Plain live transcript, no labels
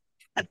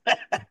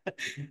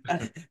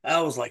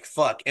I was like,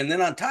 fuck. And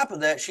then on top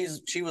of that,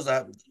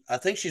 I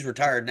think she's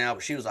retired now,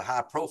 but she was a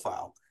high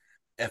profile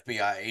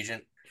FBI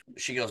agent.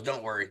 She goes,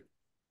 don't worry,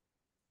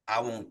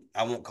 I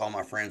won't call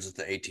my friends at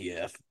the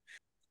ATF.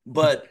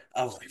 But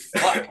I was like,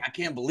 fuck, I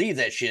can't believe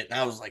that shit. And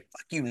I was like,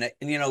 fuck you, and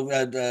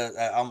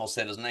I almost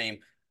said his name.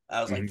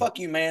 I was like, Mhm. fuck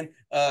you, man.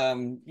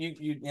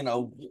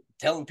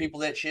 Telling people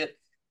that shit.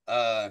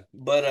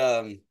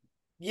 But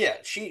yeah,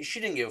 she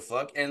didn't give a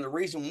fuck. And the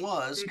reason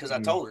was because I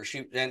Mhm. told her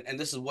and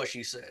this is what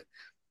she said.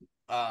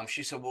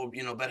 She said, well,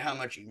 about how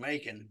much you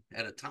making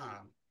at a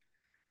time.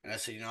 And I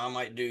said, I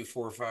might do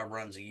 4 or 5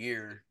 runs a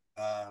year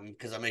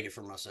because I make it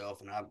for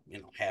myself and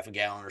half a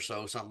gallon or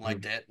so, something like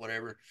Mhm. that,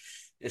 whatever.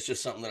 It's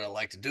just something that I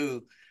like to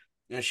do.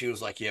 And she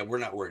was like, yeah, we're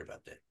not worried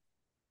about that.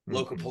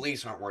 Local Mhm.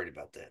 police aren't worried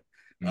about that.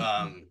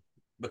 Mhm.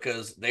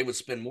 Because they would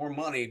spend more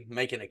money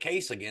making a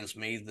case against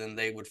me than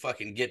they would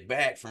fucking get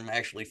back from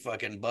actually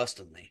fucking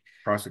busting me.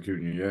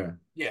 Prosecuting you, yeah.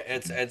 Yeah,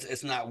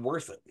 it's not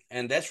worth it.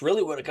 And that's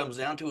really what it comes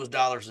down to is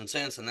dollars and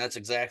cents. And that's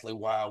exactly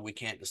why we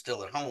can't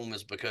distill at home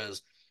is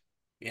because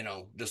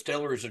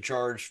distilleries are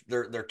charged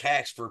they're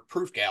taxed for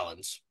proof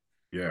gallons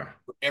Yeah.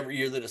 every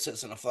year that it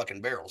sits in a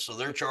fucking barrel. So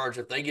they're charged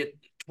if they get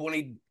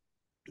 20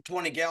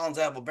 gallons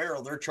out of a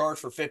barrel, they're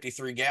charged for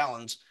 53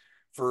 gallons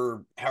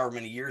for however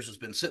many years it's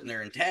been sitting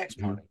there in tax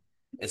Mhm. money.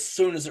 As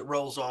soon as it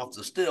rolls off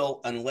the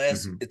still,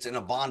 unless Mhm. it's in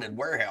a bonded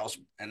warehouse,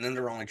 and then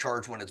they're only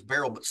charged when it's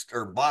barrel but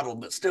or bottled,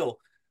 but still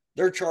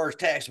they're charged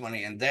tax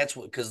money, and that's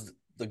what because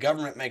the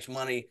government makes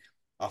money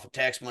off of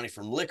tax money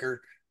from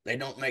liquor. They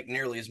don't make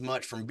nearly as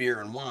much from beer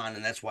and wine,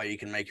 and that's why you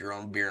can make your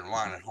own beer and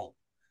wine at home.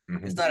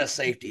 It's Mhm. not a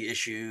safety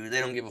issue. They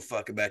don't give a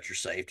fuck about your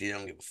safety. They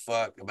don't give a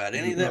fuck about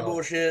any of that No.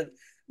 bullshit.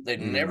 They've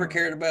never No.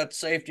 cared about the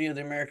safety of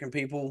the American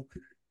people.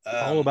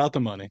 All Um, about the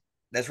money.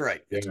 that's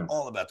right. It's Yeah.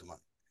 all about the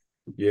money.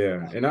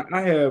 Yeah. And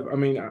I have, I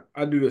mean,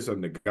 I do this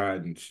under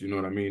guidance, you know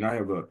what I mean?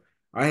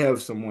 I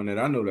have someone that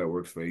I know that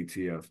works for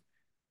ATF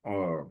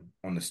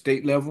on the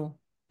state level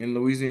in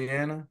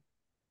Louisiana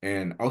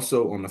and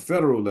also on the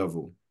federal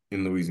level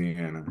in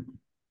Louisiana.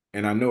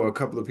 And I know a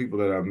couple of people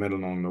that I've met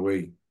along the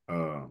way.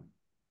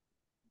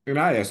 And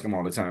I ask him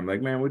all the time,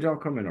 like, man, would y'all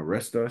come and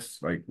arrest us?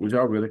 Like, would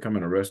y'all really come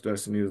and arrest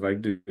us? And he was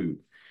like, dude,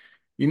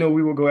 we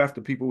will go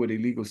after people with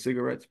illegal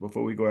cigarettes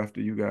before we go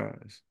after you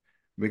guys.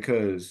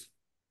 Because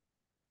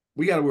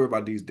we got to worry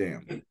about these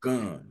damn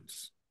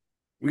guns.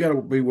 We got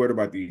to be worried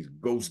about these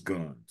ghost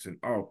guns and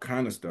all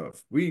kind of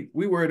stuff. We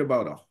worried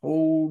about a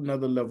whole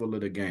nother level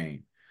of the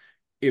game.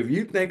 If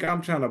you think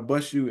I'm trying to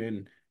bust you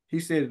in, he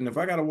said, and if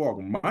I got to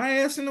walk my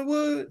ass in the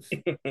woods,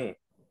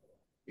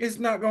 it's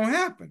not going to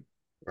happen.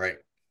 Right.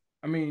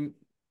 I mean,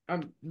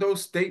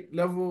 those state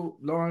level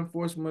law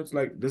enforcement,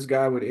 like this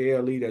guy with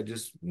ALE that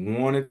just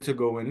wanted to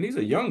go in. He's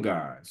a young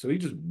guy, so he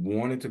just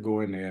wanted to go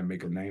in there and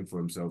make a name for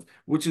himself,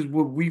 which is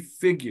what we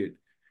figured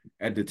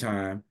at the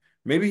time.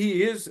 Maybe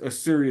he is a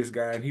serious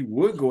guy and he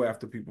would go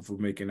after people for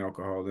making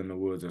alcohol in the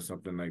woods or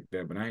something like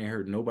that. But I ain't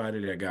heard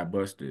nobody that got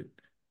busted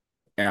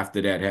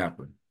after that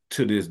happened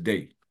to this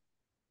day.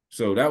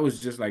 So that was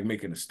just like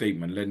making a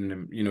statement, letting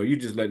them, you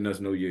just letting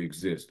us know you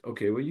exist.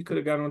 Okay, well, you could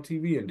have got on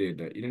TV and did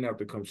that. You didn't have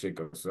to come shake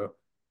us up.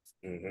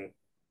 Mm-hmm.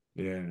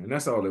 Yeah, and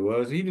that's all it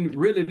was. He didn't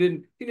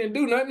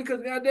do nothing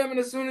because goddamn it,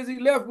 as soon as he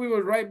left, we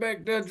was right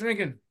back there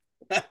drinking.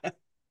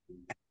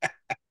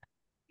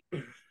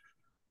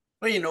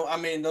 Well, I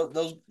mean,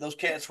 those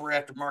cats were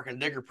after Mark and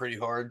Digger pretty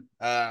hard,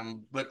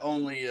 but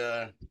only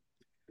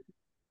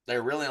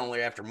they're really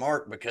only after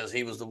Mark because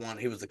he was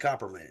the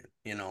copper man,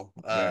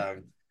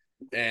 Exactly.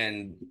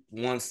 and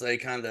once they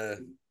kind of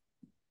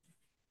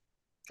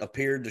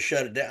appeared to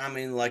shut it down. I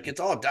mean, like it's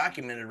all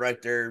documented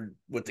right there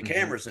with the Hmm.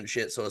 cameras and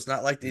shit. So it's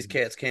not like these Hmm.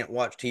 cats can't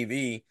watch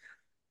TV,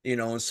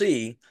 and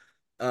see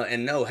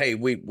and know, hey,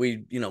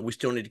 we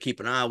still need to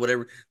keep an eye,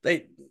 whatever.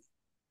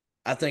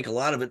 I think a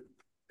lot of it,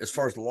 as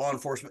far as the law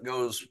enforcement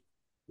goes,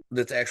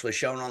 that's actually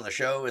shown on the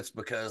show, it's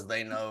because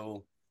they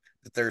know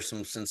that there's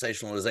some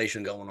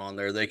sensationalization going on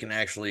there. They can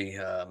actually They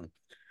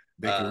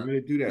can uh, really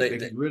do that. They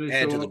they can really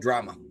add to show the up.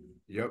 drama.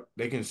 Yep,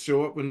 they can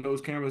show up when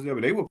those cameras there,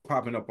 but they were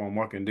popping up on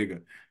Mark and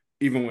Digger,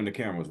 even when the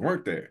cameras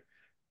weren't there.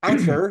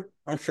 I'm sure.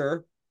 I'm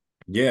sure.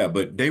 Yeah,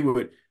 but they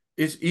would.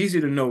 It's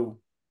easy to know.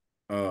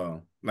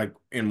 Like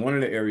in one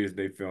of the areas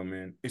they film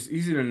in, it's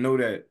easy to know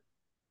that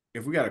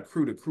if we got a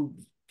crew, the crew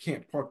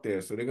can't park there,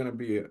 so they're gonna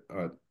be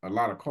a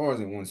lot of cars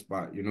in one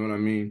spot. You know what I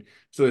mean?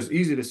 So it's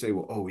easy to say,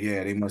 well, oh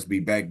yeah, they must be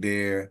back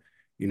there.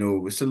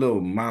 It's a little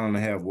mile and a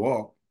half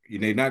walk.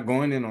 They're not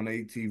going in on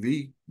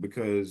ATV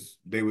because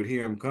they would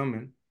hear him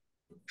coming.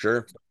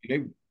 Sure.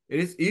 They,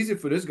 it's easy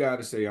for this guy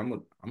to say,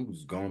 I'm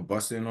just going to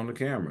bust in on the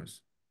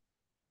cameras,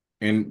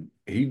 and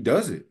he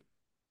does it.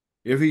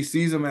 If he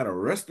sees him at a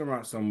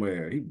restaurant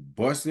somewhere, he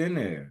busts in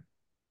there.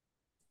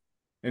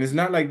 And it's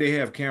not like they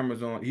have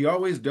cameras on. He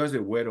always does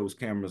it where those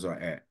cameras are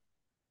at.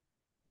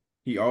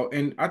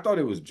 And I thought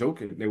it was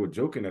joking. They were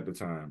joking at the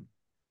time.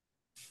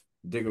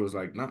 Digger was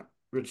like, "Not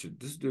Richard.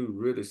 This dude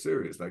really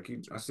serious."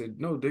 I said,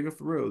 "No, Digger,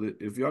 for real.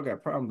 If y'all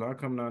got problems, I'll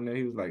come down there."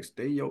 He was like,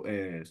 "Stay your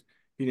ass."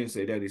 He didn't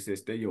say that. He said,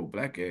 "Stay your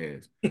black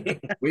ass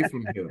away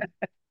from here."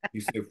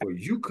 He said, "For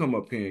you come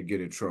up here and get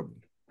in trouble."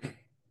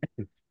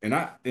 And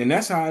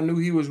that's how I knew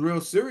he was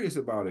real serious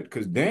about it.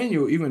 Because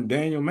Daniel, even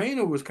Daniel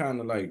Maynard was kind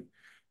of like,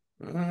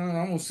 I'm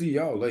gonna see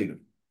y'all later.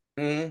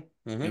 Mm-hmm.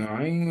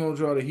 I ain't gonna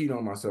draw the heat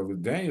on myself.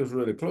 Because Daniel's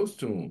really close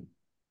to him.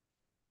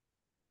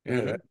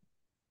 Mm-hmm. Yeah,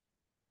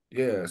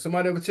 yeah.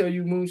 Somebody ever tell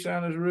you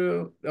moonshine is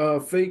real,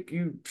 fake?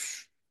 You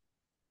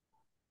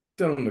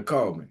tell them to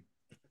call me.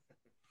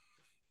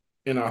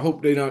 And I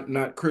hope they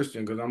not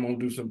Christian because I'm gonna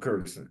do some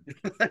cursing.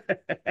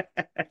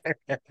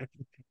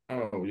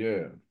 Oh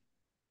yeah.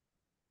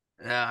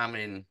 Yeah, I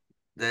mean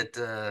that.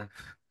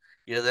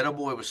 Yeah, that old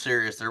boy was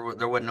serious. There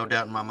wasn't no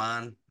doubt in my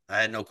mind. I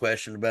had no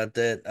question about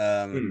that.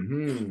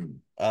 Hmm.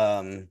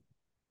 Um,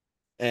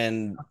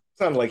 and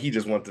Sounded like he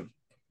just wanted to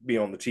be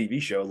on the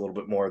TV show a little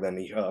bit more than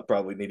he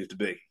probably needed to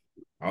be.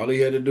 All he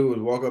had to do was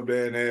walk up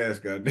there and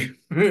ask, goddamn.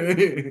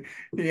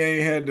 He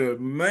ain't had to,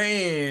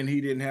 man, he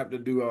didn't have to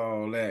do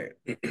all that.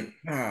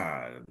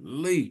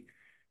 Golly.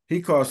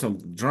 He caused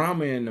some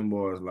drama in them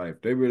boys' life.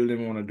 They really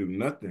didn't want to do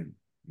nothing.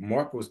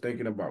 Mark was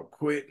thinking about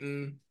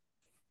quitting.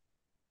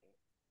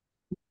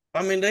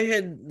 I mean, they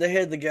had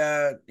the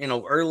guy,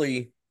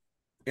 early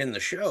in the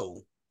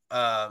show,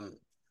 that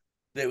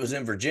was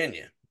in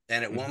Virginia,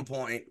 and at one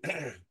point,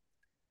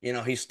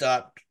 he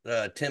stopped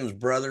Tim's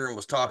brother and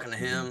was talking to Mhm.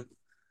 him.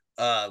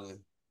 Um,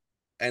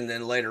 and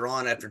then later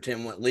on, after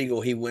Tim went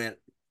legal, he went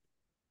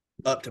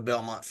up to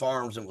Belmont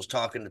Farms and was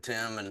talking to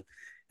Tim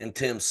and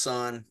Tim's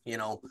son.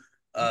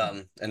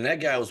 And that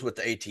guy was with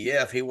the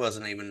ATF. He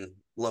wasn't even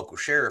local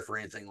sheriff or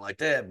anything like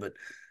that, but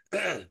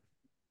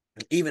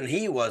even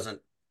he wasn't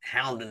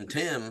hounding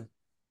Tim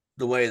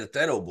the way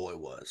that old boy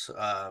was.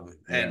 Yeah.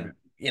 And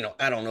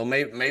I don't know,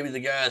 maybe the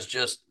guy's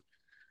just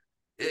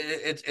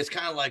it's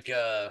kind of like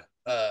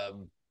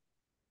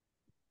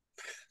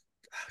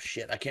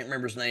shit, I can't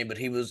remember his name, but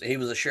he was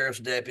a sheriff's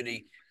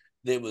deputy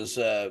that was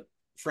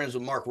friends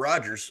with Mark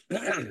Rogers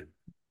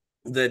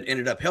that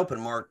ended up helping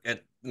Mark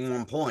at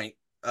one point,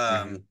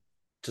 Mhm.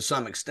 to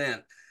some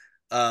extent.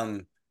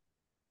 Um,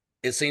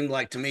 it seemed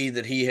like to me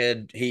that he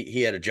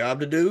had a job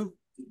to do,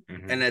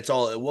 and Mhm. that's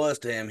all it was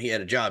to him. He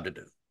had a job to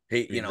do.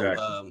 He,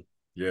 Exactly.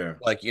 Yeah.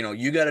 like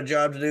you got a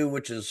job to do,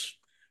 which is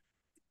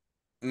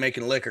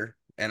making liquor,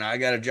 and I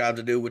got a job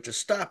to do, which is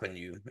stopping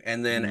you.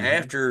 And then Mhm.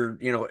 after,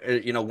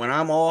 when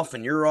I'm off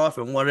and you're off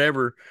and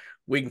whatever,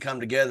 we can come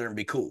together and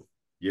be cool.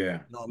 Yeah.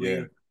 You know what I Yeah.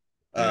 mean?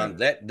 Yeah.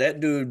 That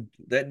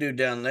dude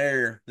down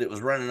there that was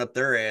running up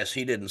their ass,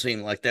 he didn't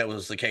seem like that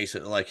was the case.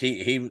 Like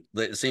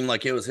it seemed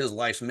like it was his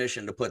life's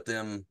mission to put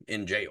them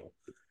in jail.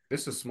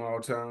 It's a small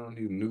town.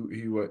 He knew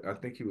he was. I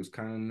think he was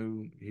kind of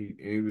new.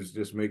 He was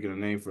just making a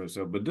name for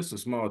himself. But this is a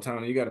small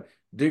town. You got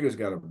Digger's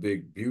got a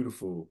big,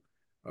 beautiful.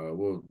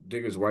 Well,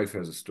 Digger's wife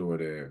has a store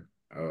there.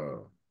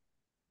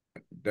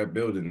 That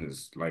building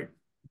is like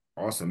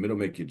awesome. It'll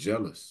make you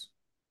jealous.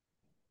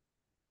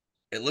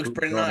 It looks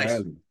pretty Jordan nice.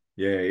 Alley.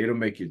 Yeah, it'll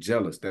make you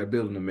jealous. That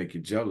building will make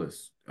you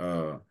jealous.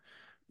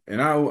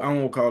 And I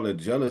won't call it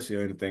jealousy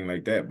or anything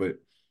like that, but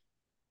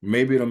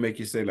maybe it'll make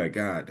you say like,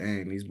 God,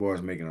 dang, these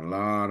boys making a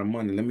lot of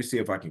money. Let me see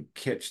if I can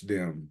catch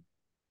them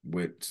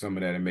with some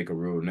of that and make a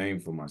real name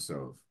for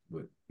myself.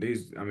 But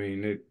these, I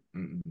mean,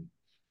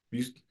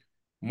 you,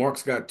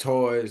 Mark's got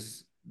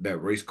toys that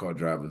race car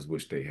drivers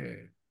wish they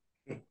had.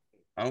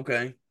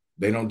 Okay.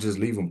 They don't just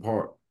leave them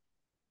parked.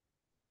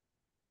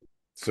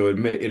 So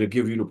it'll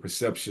give you the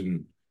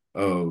perception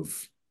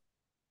of,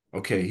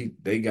 okay,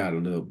 they got a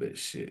little bit of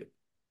shit.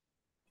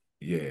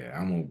 Yeah,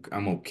 I'm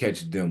gonna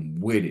catch them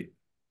with it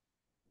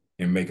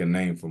and make a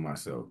name for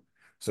myself.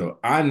 So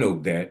I know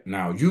that.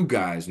 Now you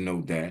guys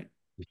know that.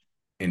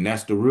 And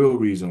that's the real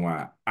reason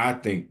why I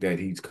think that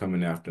he's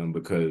coming after him,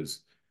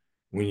 because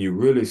when you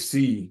really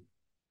see,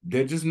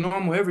 they're just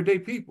normal, everyday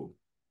people.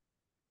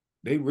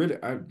 I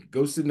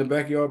go sit in the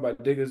backyard by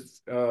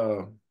Digger's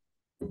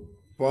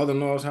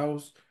father-in-law's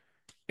house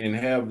and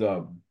have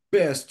the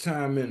best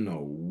time in the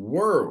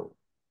world.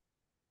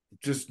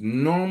 Just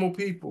normal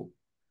people.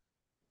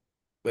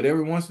 But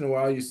every once in a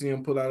while, you see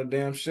him pull out a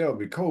damn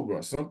Shelby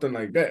Cobra, something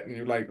like that, and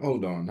you're like,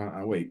 "Hold on,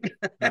 wait,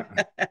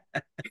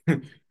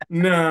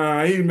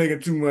 nah, he's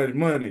making too much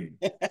money."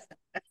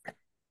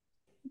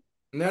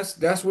 And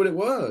that's what it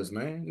was,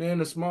 man. They're in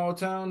a small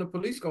town. The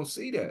police gonna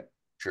see that.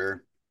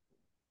 Sure.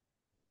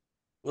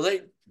 Well,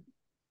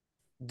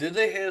 did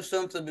they have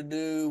something to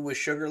do with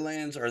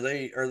Sugarlands? Are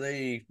they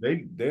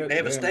They're they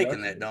have a they're stake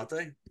in that, ambassadors. don't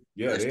they?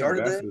 Yeah, They they're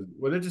started that? ambassadors.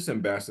 Well, they're just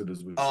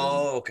ambassadors with Sugar.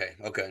 Oh, okay,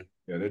 okay.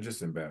 Yeah, they're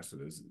just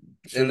ambassadors.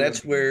 And Sugar.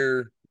 that's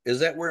where is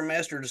that where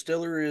Master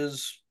Distiller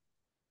is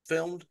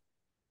filmed?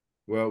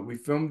 Well, we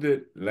filmed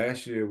it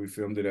last year. We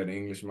filmed it at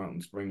English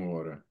Mountain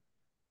Springwater.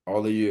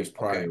 All the years Okay.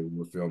 prior, we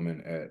were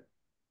filming at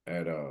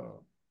uh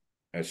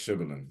at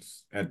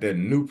Sugarlands at their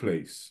new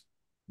place.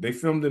 They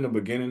filmed in the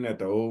beginning at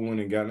the old one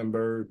in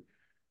Gatlinburg.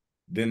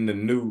 Then the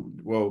new,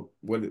 well,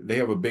 what they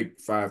have a big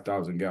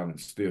 5,000 gallon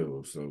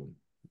still. So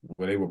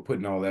where they were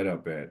putting all that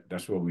up at,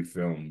 that's where we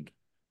filmed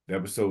the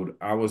episode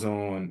I was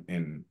on,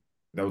 and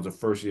That was the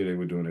first year they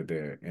were doing it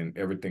there, and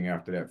everything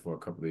after that for a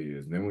couple of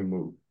years. Then we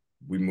moved.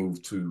 We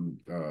moved to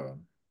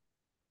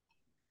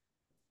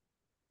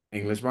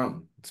English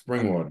Mountain,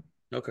 Springwater.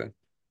 Okay.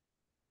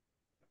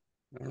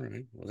 All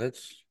right. Well,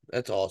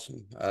 that's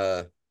awesome.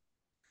 Like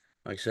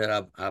I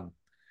said, I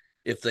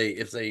if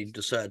they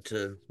decide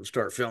to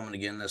start filming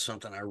again, that's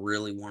something I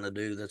really want to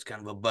do. That's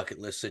kind of a bucket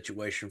list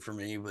situation for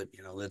me, but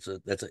that's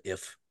a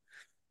if.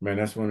 Man,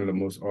 that's one of the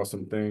most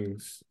awesome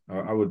things.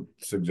 I would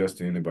suggest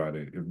to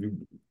anybody, if you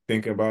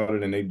think about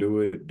it and they do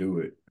it, do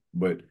it.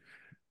 But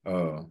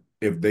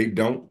if they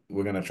don't,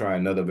 we're gonna try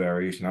another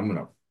variation. I'm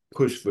gonna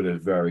push for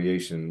this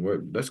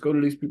variation. Let's go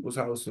to these people's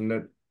house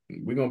and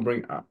we're gonna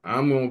bring.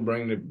 I'm gonna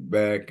bring it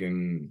back,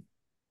 and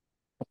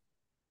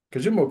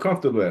because you're more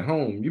comfortable at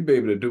home, you be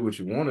able to do what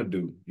you want to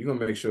do. You're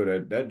gonna make sure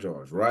that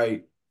jaw's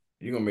right.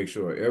 You're gonna make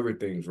sure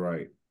everything's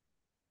right.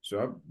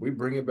 So we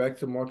bring it back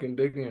to Mark and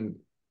Dick and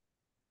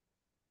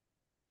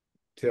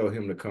tell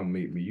him to come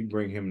meet me. You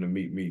bring him to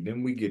meet me.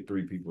 Then we get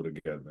 3 people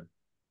together.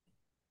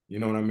 You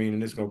know what I mean?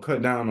 And it's gonna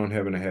cut down on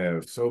having to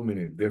have so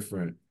many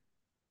different,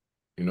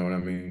 you know what I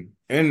mean?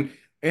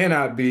 And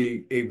I'd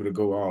be able to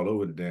go all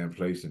over the damn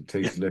place and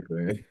taste liquor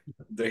and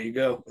There you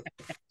go.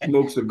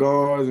 smoke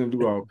cigars and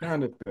do all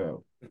kind of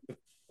stuff.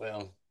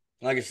 Well,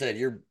 like I said,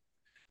 you're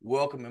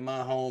welcome in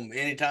my home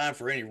anytime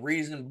for any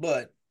reason,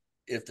 but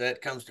if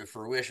that comes to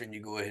fruition,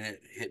 you go ahead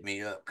and hit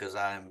me up because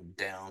I'm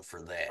down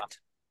for that.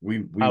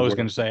 We I was work.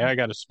 going to say, I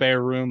got a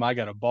spare room. I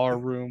got a bar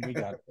room. We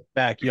got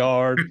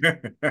backyard.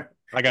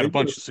 I got a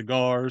bunch of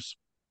cigars.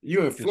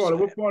 You in Just Florida?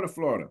 saying. What part of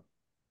Florida?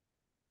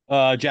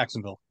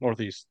 Jacksonville,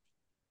 Northeast.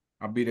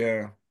 I'll be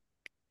there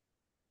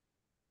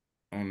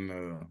on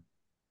the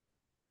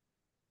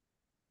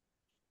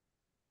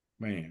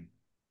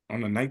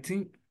on the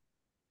 19th.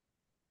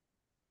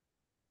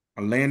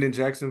 I land in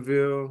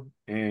Jacksonville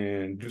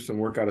and do some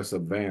work out of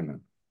Savannah.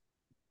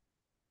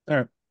 All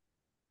right.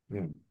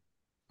 Yeah.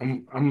 I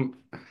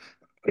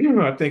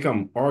think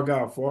I'm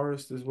Argyle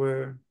Forest is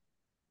where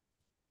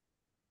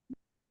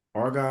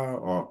Argyle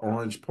or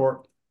Orange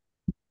Park.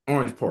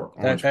 Orange Park.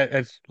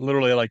 It's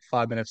literally like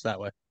 5 minutes that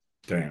way.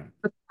 Damn.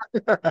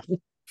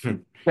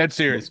 That's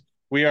serious.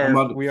 We I'm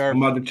are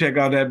about to check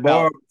out that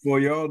bar before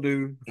y'all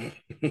do.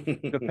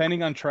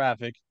 depending on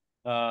traffic,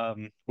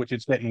 which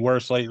it's getting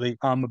worse lately.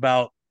 I'm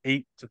about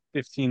 8 to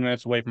 15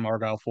 minutes away from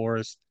Argyle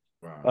Forest.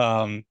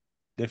 Wow.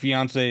 The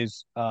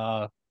fiance's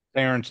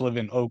parents live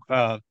in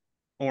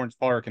Orange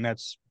Park, and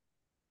that's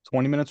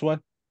 20 minutes away.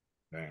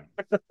 Damn.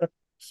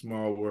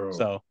 Small world.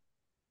 So,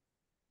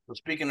 well,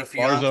 speaking of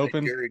bars fiance,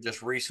 open. Gary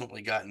just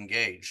recently got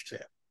engaged. Yeah.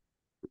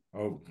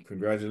 Oh,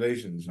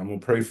 congratulations. I'm gonna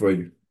pray for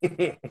you.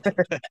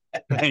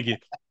 Thank you.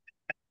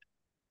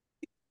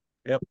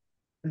 Yep.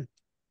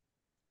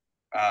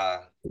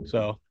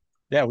 So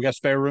yeah, we got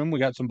spare room. We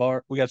got some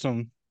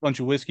bunch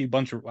of whiskey,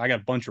 I got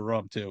a bunch of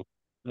rum too.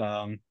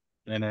 And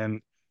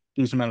then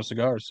decent amount of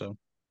cigars. So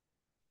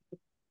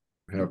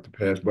I have to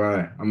pass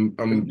by. I'm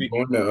going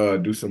to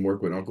do some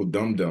work with Uncle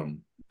Dum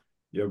Dum.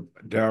 Yep,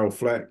 Daryl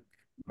Flack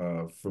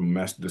from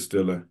Master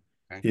Distiller.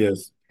 Okay. He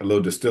has a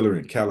little distillery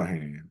in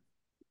Callahan.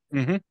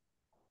 mm-hmm.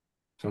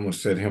 So I'm gonna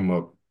set him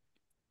up,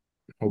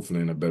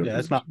 hopefully in a better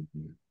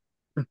position.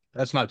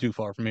 That's not too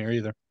far from here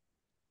either.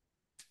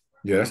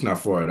 Yeah, that's not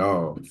far at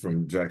all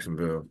from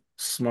Jacksonville.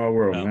 Small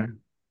world, No. man.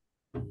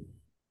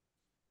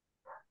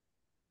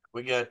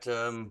 We got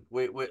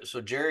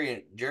so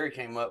Jerry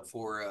came up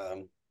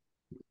for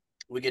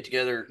we get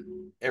together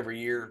every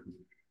year,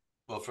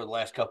 well, for the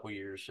last couple of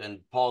years,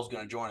 and Paul's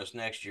going to join us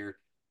next year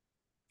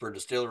for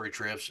distillery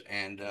trips,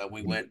 and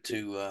we went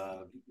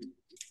to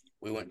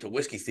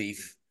Whiskey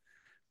Thief.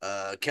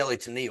 Kelly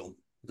Tennille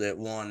that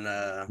won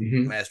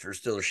Master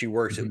Distiller. She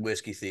works at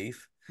Whiskey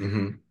Thief.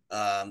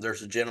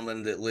 There's a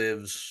gentleman that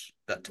lives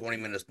about 20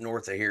 minutes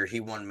north of here. He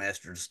won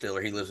Master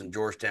Distiller. He lives in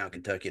Georgetown,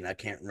 Kentucky, and I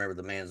can't remember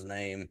the man's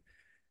name.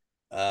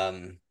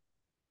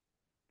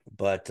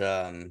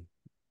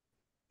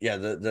 Yeah,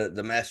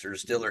 the Master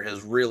Distiller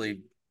has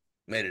really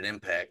made an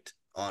impact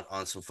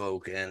on some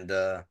folk, and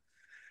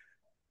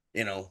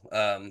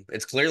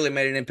it's clearly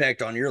made an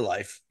impact on your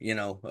life.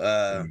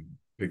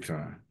 Big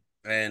time.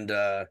 And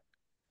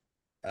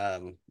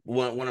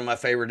one of my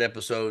favorite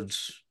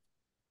episodes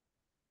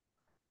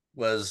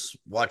was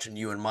watching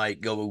you and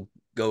Mike go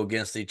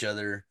against each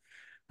other.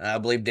 I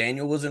believe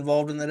Daniel was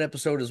involved in that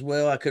episode as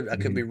well. I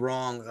could be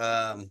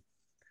wrong,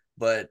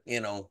 but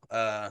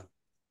I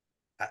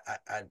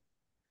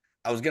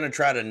was gonna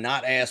try to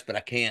not ask, but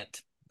I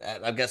can't.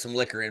 I've got some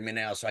liquor in me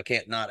now, so I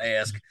can't not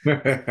ask.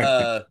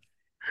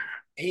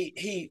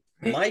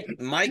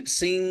 Mike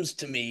seems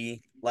to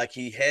me like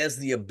he has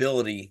the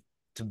ability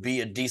to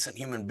be a decent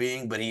human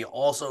being, but he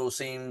also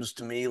seems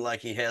to me like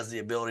he has the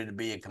ability to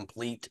be a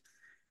complete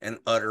and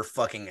utter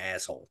fucking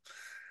asshole.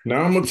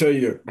 Now I'm gonna tell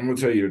you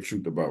the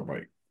truth about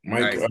Mike.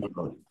 Mike,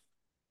 right.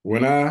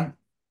 When I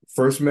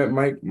first met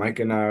Mike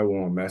and I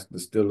were on Master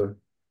Distiller.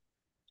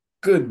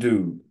 Good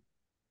dude.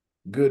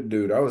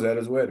 I was at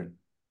his wedding.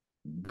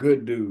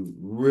 Good dude.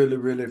 Really,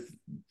 really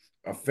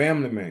a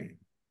family man.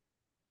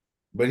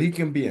 but he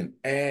can be an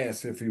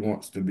ass if he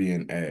wants to be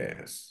an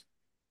ass.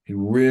 He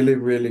really,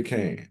 really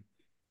can.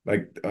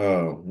 Like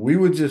we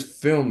were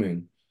just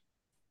filming.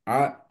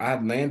 I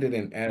landed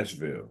in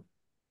Asheville,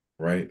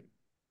 right?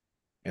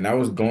 And I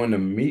was going to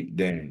meet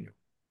Daniel,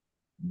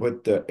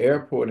 but the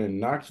airport in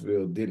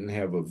Knoxville didn't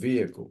have a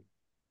vehicle.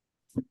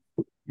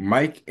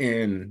 Mike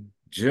and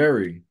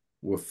Jerry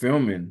were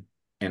filming,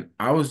 and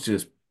I was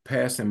just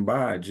passing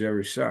by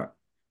Jerry's shop.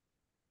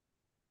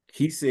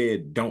 He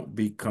said, "Don't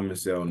be coming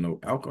sell no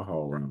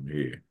alcohol around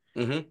here."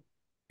 Mm-hmm.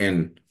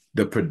 And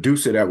the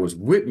producer that was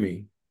with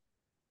me,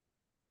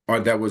 or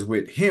that was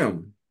with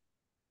him,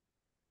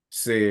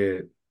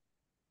 said,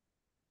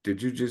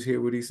 "Did you just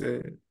hear what he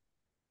said?"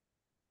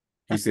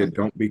 He said,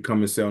 "Don't be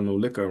coming sell no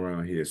liquor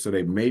around here." So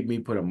they made me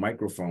put a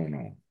microphone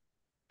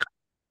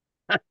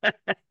on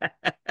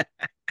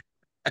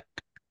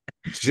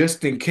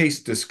just in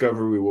case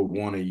Discovery would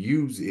want to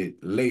use it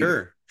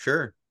later.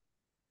 Sure.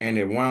 And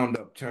it wound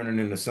up turning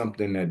into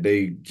something that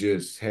they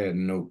just had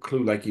no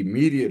clue. Like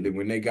immediately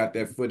when they got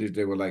that footage,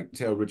 they were like,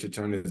 "Tell Richard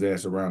turn his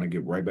ass around and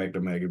get right back to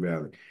Maggie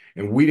Valley."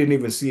 And we didn't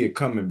even see it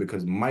coming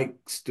because Mike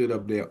stood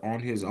up there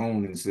on his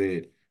own and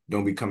said,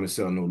 "Don't be coming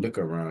sell no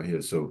liquor around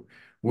here." So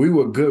we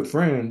were good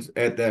friends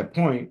at that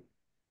point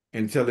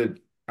until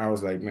I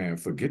was like, "Man,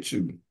 forget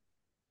you.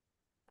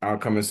 I'll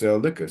come and sell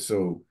liquor."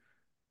 So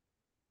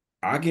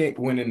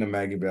went into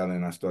Maggie Valley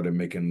and I started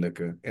making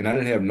liquor, and I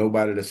didn't have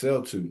nobody to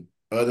sell to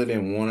other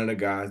than one of the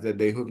guys that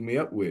they hooked me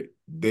up with,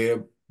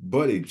 their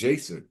buddy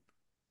Jason.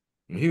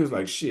 And he was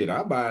like, "Shit,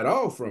 I'll buy it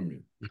all from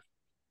you."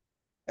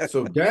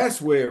 So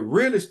that's where it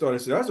really started.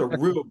 So that's a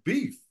real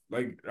beef.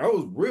 Like I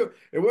was real.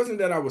 It wasn't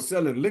that I was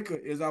selling liquor,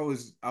 is I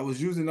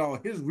was using all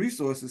his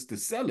resources to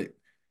sell it.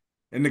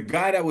 And the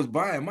guy that was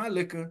buying my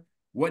liquor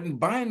wasn't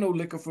buying no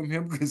liquor from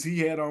him because he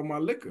had all my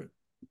liquor.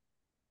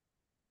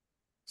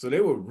 So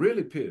they were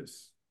really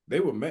pissed. They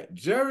were mad.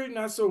 Jerry,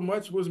 not so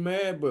much was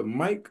mad, but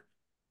Mike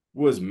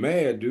was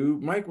mad,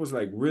 dude. Mike was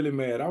like really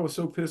mad. I was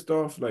so pissed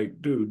off.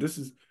 Like, dude,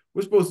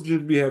 we're supposed to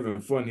just be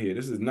having fun here.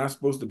 This is not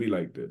supposed to be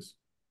like this.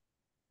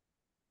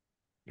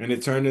 And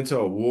it turned into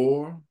a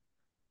war,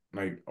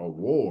 like a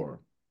war.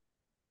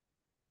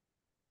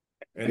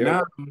 And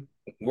Yeah,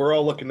 we're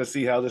all looking to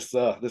see how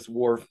this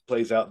war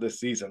plays out this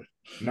season.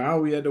 now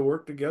we had to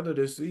work together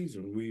this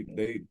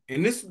season.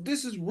 And this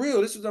is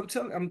real.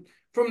 I'm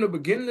from the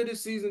beginning of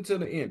this season to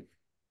the end.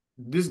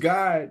 This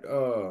guy,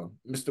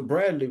 Mr.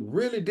 Bradley,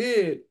 really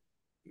did.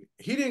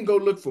 He didn't go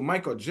look for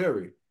Mike or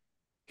Jerry.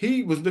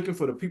 He was looking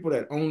for the people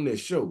that own this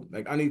show.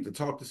 Like, I need to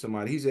talk to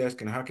somebody. He's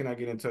asking, how can I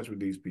get in touch with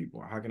these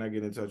people? How can I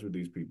get in touch with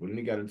these people? And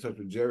he got in touch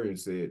with Jerry and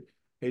said,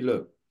 "Hey,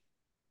 look,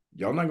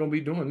 y'all not gonna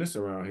be doing this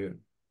around here."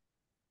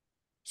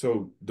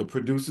 So the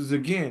producers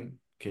again,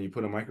 can you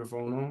put a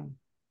microphone on?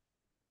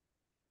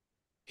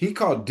 He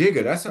called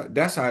Digger.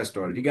 That's how it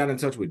started. He got in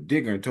touch with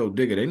Digger and told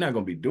Digger they're not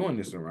gonna be doing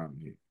this around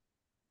here.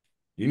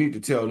 You need to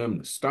tell them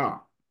to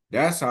stop.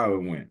 That's how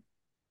it went.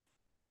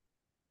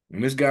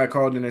 And this guy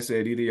called in and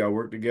said, "Either y'all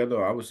work together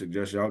or I would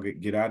suggest y'all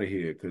get out of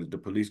here because the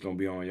police gonna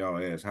be on y'all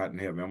ass hot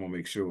and heavy. I'm gonna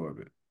make sure of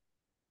it."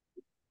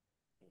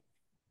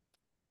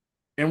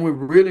 And we're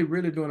really,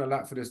 really doing a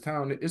lot for this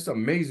town. It's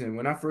amazing.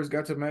 When I first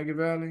got to Maggie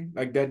Valley,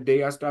 like that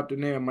day I stopped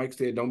in there and Mike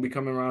said, "Don't be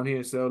coming around here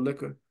and sell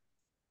liquor."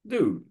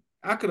 Dude,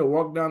 I could have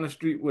walked down the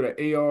street with an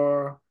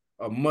AR,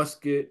 a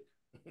musket,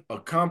 a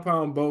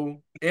compound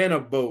bow, and a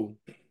bow,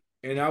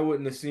 and I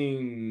wouldn't have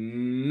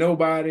seen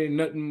nobody,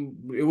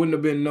 nothing. It wouldn't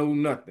have been no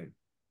nothing.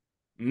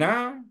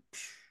 Now,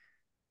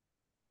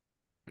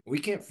 we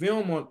can't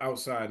film on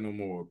outside no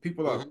more.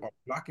 People are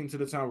flocking to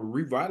the town.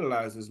 We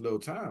revitalize this little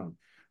town.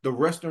 The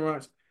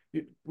restaurants,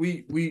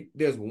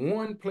 there's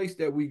one place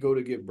that we go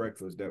to get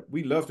breakfast that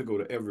we love to go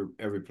to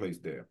every place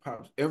there.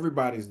 Pops,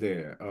 everybody's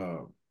there.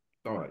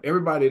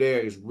 Everybody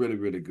there is really,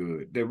 really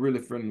good. They're really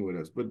friendly with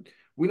us. But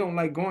we don't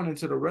like going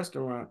into the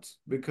restaurants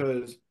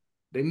because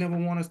they never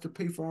want us to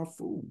pay for our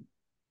food.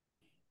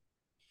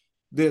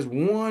 There's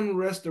one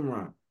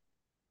restaurant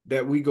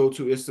that we go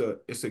to.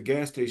 It's a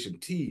gas station,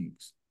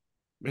 Teague's.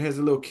 It has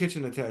a little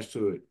kitchen attached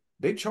to it.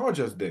 They charge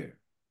us there.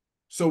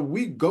 So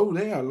we go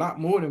there a lot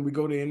more than we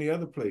go to any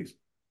other place.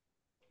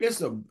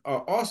 It's a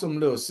awesome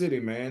little city,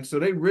 man. So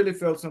they really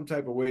felt some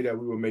type of way that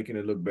we were making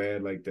it look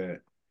bad like that.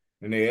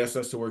 And they asked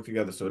us to work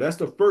together. So that's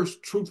the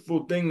first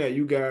truthful thing that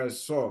you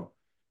guys saw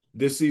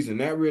this season.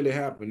 That really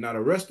happened. Now,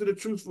 the rest of the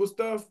truthful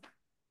stuff,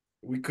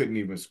 we couldn't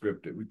even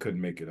script it. We couldn't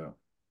make it up.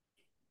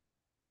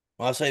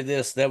 Well, I'll say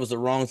this: that was the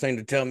wrong thing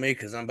to tell me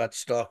because I'm about to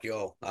stalk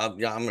y'all. I'm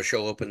gonna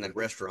show up in that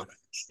restaurant.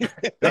 That's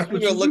I'm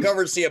what gonna you look do.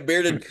 over and see a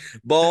bearded,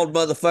 bald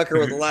motherfucker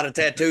with a lot of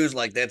tattoos.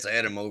 Like that's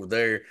Adam over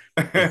there.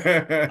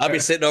 I'll be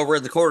sitting over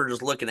at the corner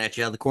just looking at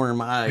you out of the corner of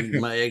my eye, eating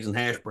my eggs and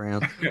hash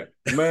browns.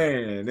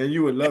 Man, then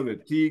you would love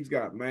it. Teague's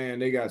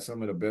they got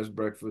some of the best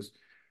breakfast.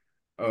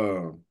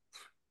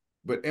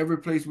 But every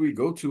place we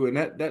go to, and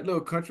that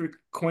little country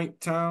quaint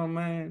town,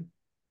 man.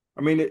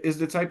 I mean, it's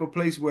the type of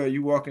place where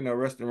you walk in a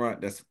restaurant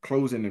that's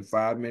closing in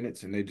 5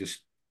 minutes, and they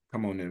just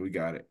come on in. We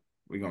got it.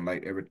 We're gonna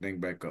light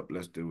everything back up.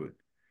 Let's do it.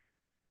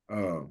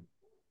 Uh,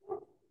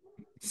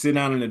 Sit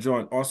down in the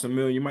joint, awesome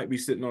meal. You might be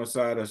sitting on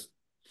side of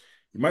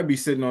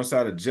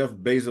Jeff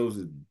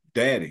Bezos'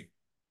 daddy.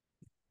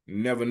 You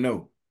never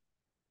know.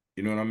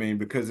 You know what I mean?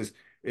 Because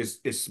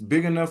it's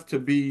big enough to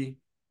be,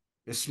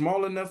 it's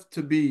small enough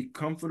to be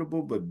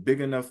comfortable, but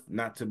big enough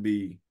not to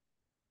be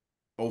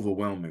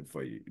overwhelming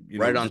for you. You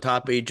Right know, on just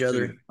top of each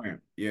other.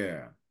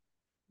 yeah.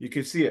 You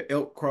can see an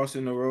elk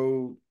crossing the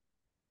road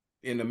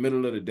in the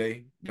middle of the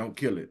day. Don't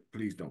kill it.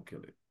 Please don't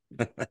kill it.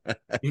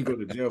 You can go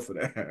to jail for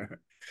that.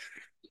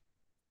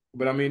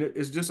 But I mean,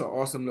 it's just an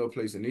awesome little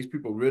place. And these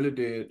people really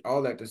did,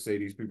 all that to say,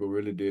 these people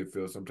really did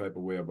feel some type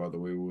of way about the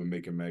way we were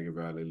making Maggie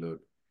Valley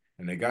look.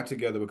 And they got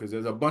together because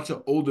there's a bunch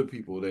of older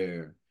people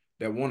there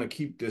that want to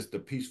keep this the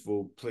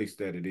peaceful place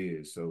that it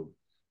is. So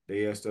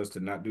they asked us to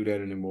not do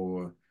that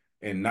anymore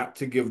and not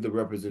to give the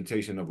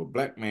representation of a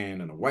black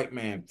man and a white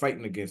man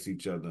fighting against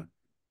each other.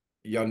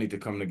 Y'all need to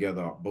come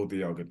together. Both of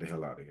y'all get the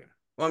hell out of here.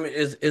 Well, I mean,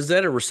 is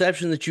that a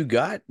reception that you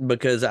got?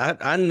 Because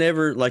I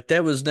never, like,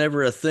 that was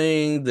never a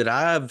thing that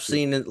I've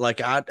seen it.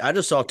 Like, I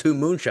just saw two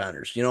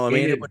moonshiners, you know what I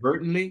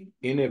mean?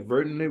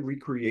 Inadvertently, we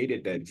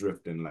created that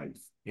drift in life.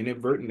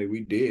 Inadvertently, we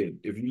did.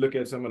 If you look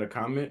at some of the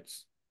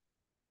comments,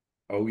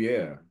 oh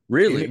yeah.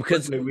 Really?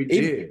 Because We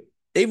did.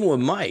 even with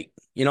Mike,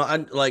 you know,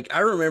 I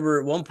remember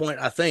at one point,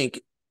 I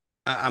think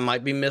I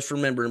might be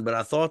misremembering, but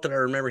I thought that I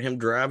remember him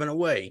driving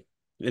away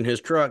in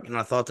his truck, and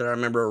I thought that I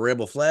remember a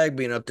rebel flag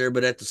being up there.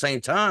 But at the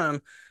same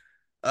time,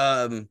 you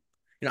know,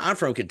 I'm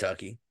from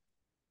Kentucky.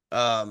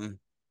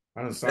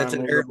 That's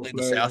an area in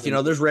the South. You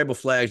know, there's rebel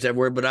flags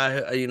everywhere,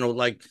 but you know,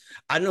 like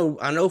I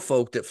know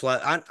folk that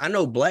fly. I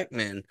know black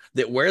men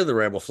that wear the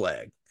rebel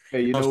flag.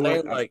 Hey, you know know what I'm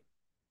what? saying? Like,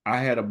 I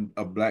had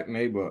a black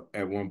neighbor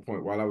at one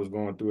point while I was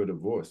going through a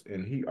divorce,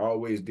 and he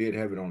always did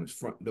have it on his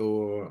front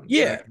door,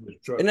 yeah. back of his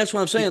truck. And that's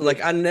what I'm saying.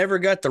 Like, I never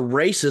got the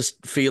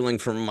racist feeling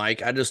from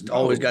Mike. I just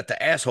always got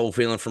the asshole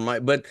feeling from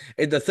Mike. But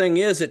the thing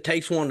is, it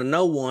takes one to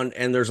know one,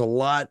 and there's a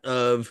lot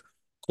of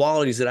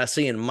qualities that I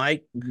see in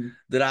Mike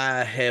that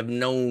I have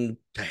known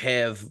to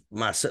have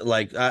myself.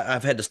 Like,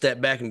 I've had to step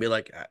back and be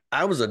like,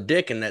 I was a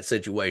dick in that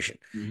situation.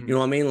 You know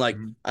what I mean? Like,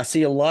 I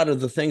see a lot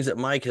of the things that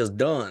Mike has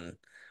done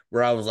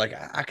where I was like,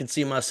 I could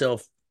see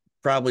myself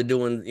probably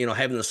doing, you know,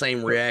 having the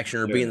same reaction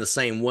or being the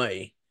same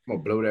way. I'm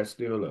gonna blow that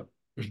still up.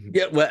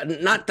 Yeah, well,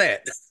 not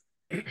that.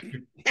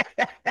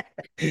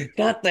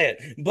 Not that.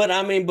 But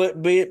I mean,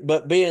 but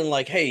being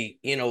like, hey,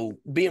 you know,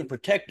 being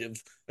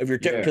protective of your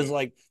because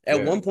like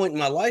at one point in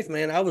my life,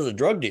 man, I was a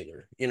drug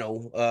dealer. You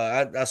know,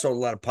 I sold a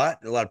lot of pot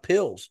and a lot of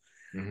pills.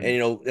 And you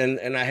know,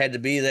 and I had to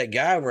be that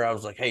guy where I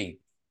was like, hey,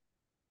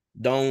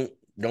 don't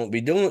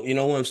be doing, you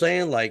know what I'm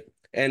saying? Like,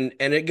 and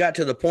it got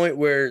to the point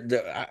where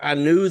I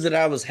knew that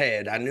I was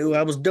I knew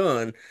I was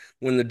done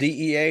when the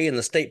DEA and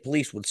the state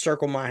police would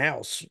circle my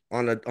house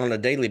on a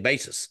daily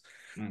basis.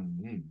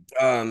 And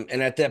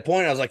at that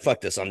point, I was like,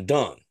 fuck this, I'm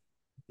done.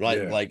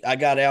 Like I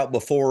got out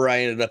before I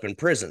ended up in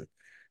prison,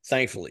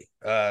 thankfully.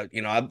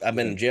 You know, I've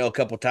been in jail a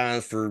couple of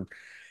times for,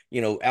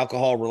 you know,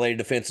 alcohol related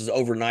offenses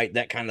overnight,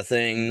 that kind of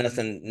thing.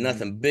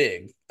 Nothing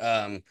big.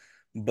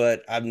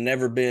 But I've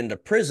never been to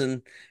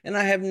prison, and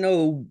I have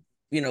no,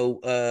 you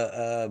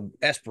know,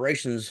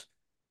 aspirations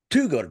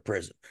to go to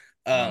prison.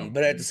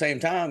 But at the same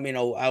time, you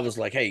know, I was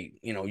like, hey,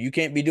 you know, you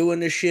can't be doing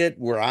this shit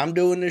where I'm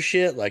doing this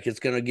shit. Like, it's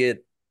gonna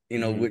get, you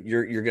know,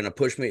 you're gonna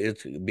push me.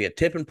 It's be a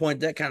tipping point,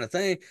 that kind of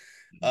thing.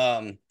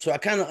 So I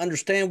kind of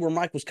understand where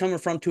Mike was coming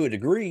from to a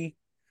degree,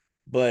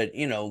 but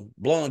you know,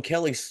 blowing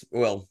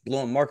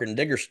Market and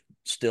Digger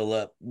still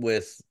up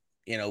with,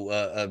 you know,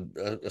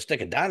 a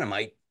stick of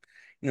dynamite,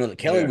 you know, that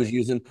Kelly was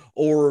using,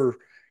 or,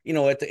 you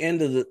know, at the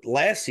end of the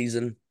last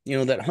season, you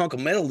know, that hunk of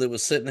metal that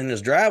was sitting in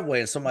his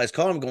driveway, and somebody's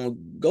calling him,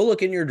 going, go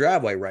look in your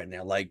driveway right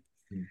now. Like,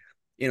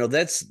 you know,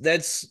 that's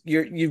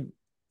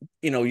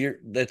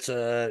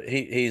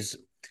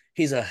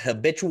he's a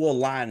habitual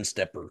line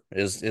stepper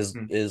is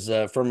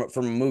from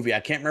a movie. I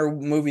can't remember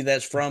what movie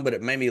that's from, but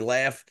it made me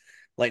laugh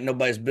like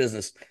nobody's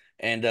business.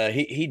 And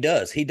he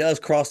does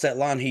cross that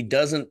line. He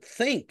doesn't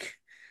think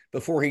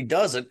before he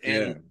does it.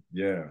 And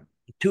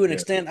to an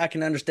extent, I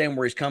can understand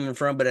where he's coming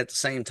from, but at the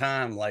same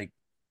time, like,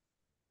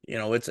 you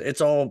know,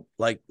 it's all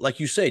like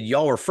you said,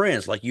 y'all are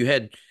friends. Like, you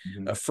had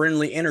a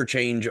friendly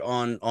interchange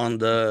on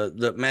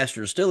the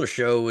Master Distiller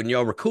show, and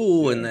y'all were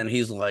cool. And then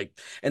he's like,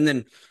 and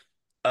then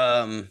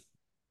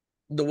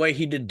the way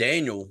he did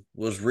Daniel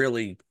was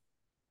really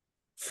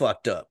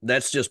fucked up.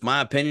 That's just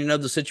my opinion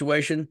of the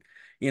situation.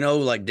 You know,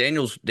 like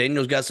Daniel's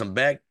got some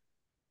back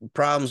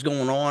problems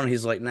going on.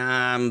 He's like,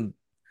 nah, I'm,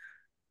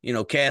 you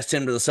know, cast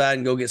him to the side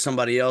and go get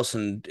somebody else.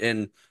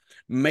 And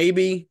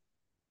maybe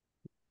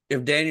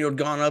if Daniel had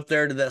gone up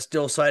there to that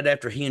still site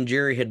after he and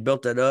Jerry had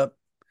built that up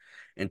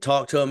and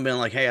talked to him, being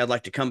like, hey, I'd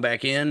like to come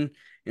back in,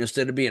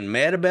 instead of being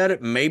mad about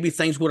it, maybe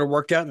things would have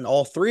worked out and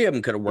all three of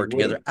them could have worked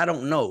together. I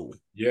don't know.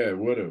 Yeah, it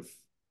would have.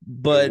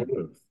 But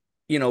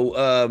you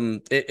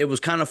know, it was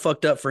kind of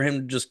fucked up for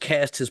him to just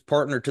cast his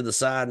partner to the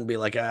side and be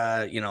like,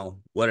 you know,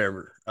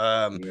 whatever.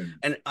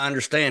 And I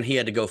understand he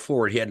had to go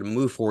forward. He had to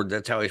move forward.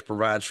 That's how he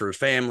provides for his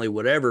family,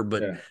 whatever.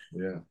 But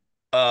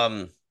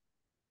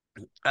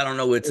I don't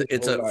know. It's There's a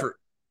it's whole a lot. for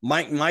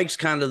Mike's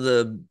kind of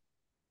the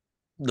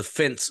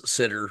fence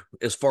sitter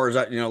as far as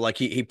like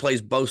he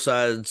plays both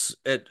sides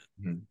at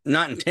Mhm.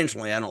 not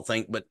intentionally, I don't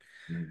think, but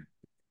Mhm.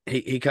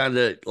 he kind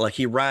of like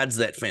he rides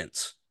that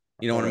fence.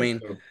 You know All what I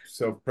that mean?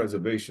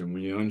 self-preservation.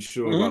 When you're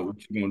unsure Mm-hmm. about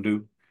what you're gonna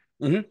do,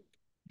 Mm-hmm.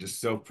 just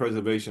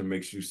self-preservation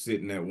makes you sit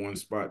in that one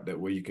spot that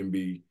where you can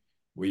be,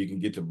 where you can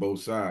get to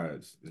both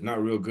sides. It's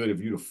not real good if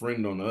you're the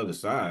friend on the other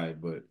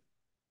side, but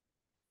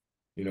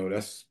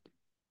that's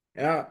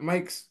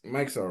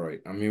Mike's all right.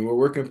 I mean, we're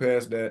working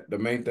past that. The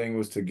main thing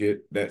was to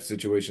get that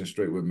situation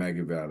straight with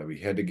Maggie Valley. We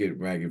had to get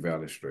Maggie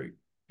Valley straight,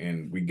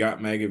 and we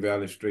got Maggie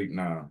Valley straight.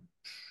 Now,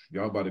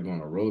 y'all about to go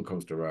on a roller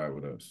coaster ride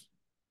with us.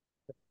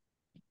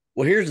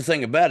 Well, here's the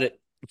thing about it.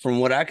 From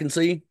what I can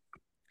see,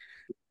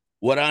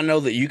 what I know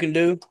that you can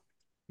do,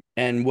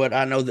 and what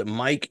I know that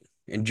Mike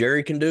and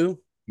Jerry can do,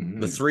 the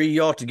Mhm. three of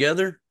y'all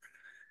together,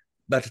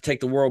 about to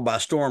take the world by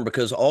storm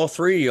because all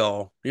three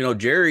of y'all,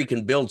 Jerry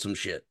can build some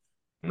shit,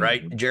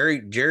 right?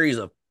 Mhm. Jerry's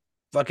a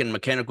fucking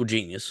mechanical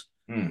genius.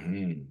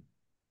 Mhm.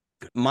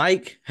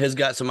 Mike has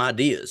got some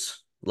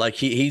ideas. Like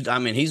I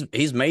mean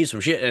he's made some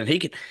shit and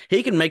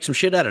he can make some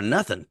shit out of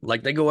nothing.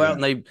 Like they go out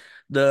Yeah. and they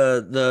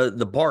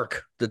the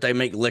bark that they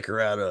make liquor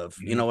out of.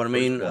 You know what I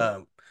Birch mean?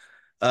 bark.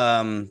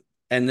 Um,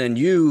 and then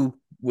you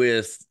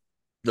with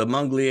the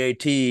Munglier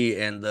tea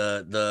and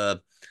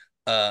the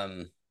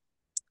oh,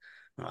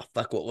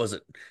 fuck, what was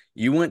it?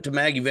 You went to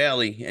Maggie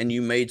Valley and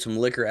you made some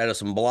liquor out of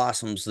some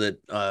blossoms that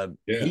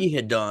Yeah. he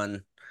had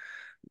done,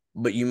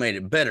 but you made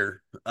it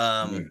better.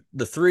 Yeah.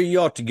 The three of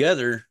y'all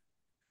together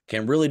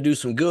can really do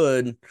some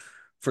good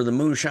for the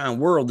moonshine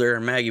world there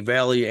in Maggie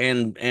Valley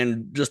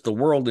and just the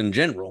world in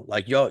general.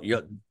 Like y'all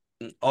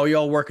all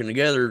y'all working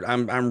together.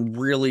 I'm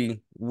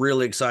really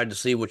really excited to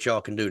see what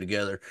y'all can do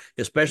together,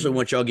 especially Yeah.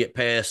 once y'all get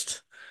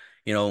past,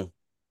 you know,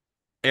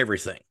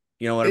 everything.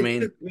 You know what I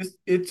mean?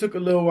 It took a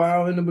little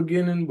while in the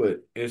beginning,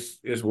 but it's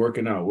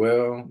working out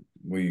well.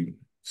 We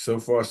so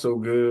far so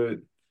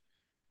good.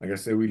 Like I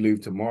said, we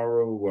leave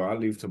tomorrow. Well, I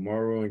leave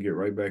tomorrow and get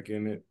right back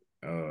in it.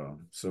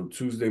 So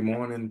Tuesday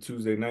morning,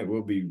 Tuesday night,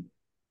 we'll be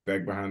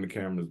back behind the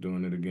cameras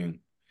doing it again.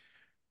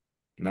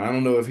 Now I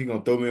don't know if he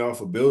gonna throw me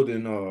off a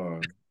building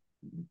or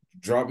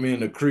drop me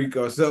in the creek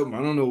or something.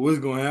 I don't know what's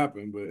gonna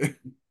happen, but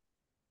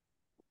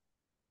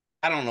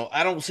I don't know.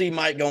 I don't see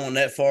Mike going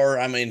that far.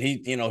 I mean,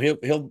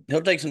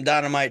 he'll take some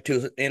dynamite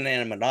to an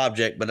inanimate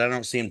object, but I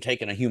don't see him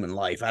taking a human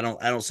life. I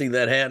don't see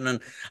that happening.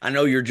 I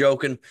know you're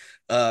joking,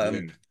 yeah.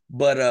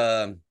 but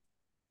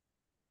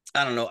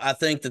I don't know. I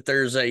think that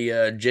there's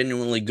a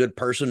genuinely good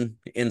person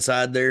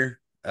inside there.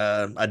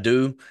 I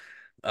do.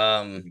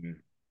 Um,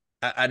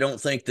 Yeah. I don't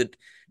think that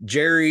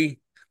Jerry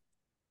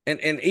and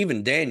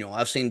even Daniel.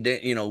 I've seen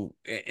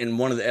in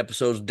one of the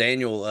episodes,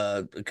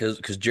 Daniel,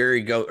 because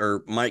Jerry go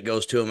or Mike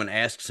goes to him and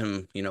asks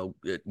him, do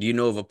you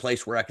know of a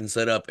place where I can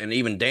set up? And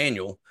even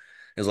Daniel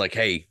is like,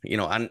 hey,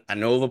 I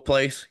know of a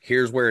place.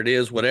 Here's where it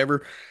is.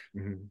 Whatever.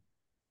 Mhm.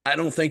 I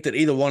don't think that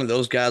either one of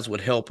those guys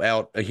would help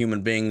out a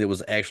human being that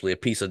was actually a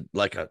piece of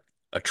like a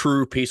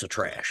true piece of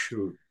trash.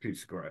 True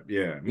piece of crap.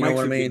 Yeah, You know Mike's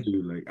what I a good mean?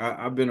 dude. Like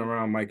I've been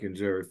around Mike and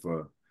Jerry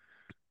for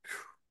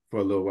a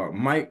little while.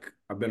 Mike,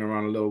 I've been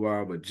around a little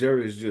while, but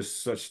Jerry is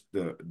just such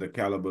the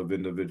caliber of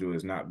individual.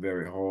 It's not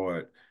very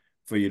hard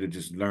for you to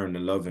just learn to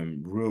love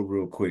him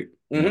real quick.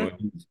 Mm-hmm.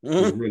 He's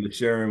Mm-hmm. really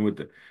sharing with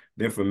the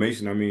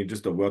information. I mean,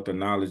 just the wealth of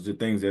knowledge, the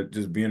things that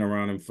just being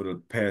around him for the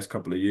past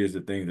couple of years, the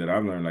things that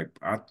I've learned. Like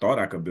I thought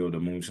I could build a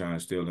moonshine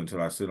still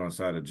until I sit on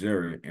side of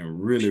Jerry and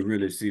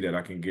really see that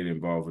I can get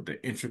involved with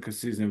the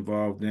intricacies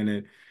involved in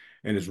it.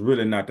 And it's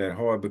really not that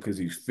hard because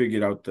he's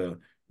figured out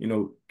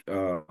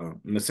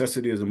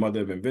necessity is a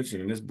mother of invention,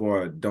 and this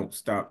boy don't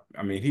stop.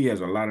 I mean, he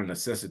has a lot of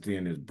necessity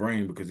in his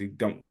brain because he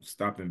don't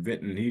stop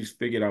inventing. He's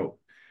figured out,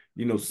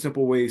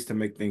 simple ways to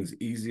make things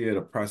easier,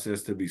 the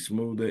process to be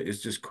smoother. It's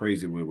just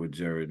crazy what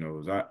Jerry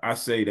knows. I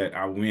say that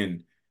I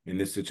win in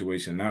this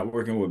situation, not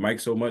working with Mike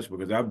so much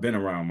because I've been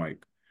around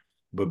Mike,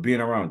 but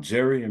being around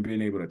Jerry and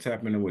being able to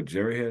tap into what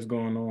Jerry has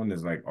going on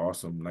is like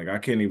awesome. Like I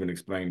can't even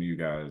explain to you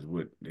guys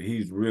what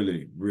he's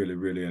really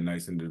a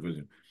nice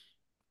individual,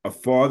 a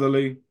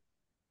fatherly,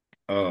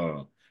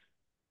 uh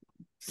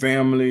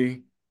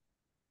family,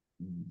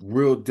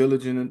 real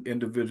diligent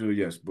individual,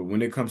 yes. But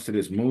when it comes to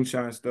this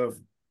moonshine stuff,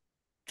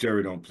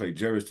 Jerry don't play.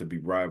 Jerry's to be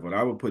rivaled.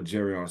 I would put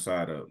Jerry on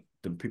side of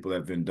the people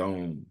at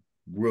Vendome,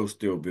 real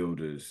steel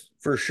builders,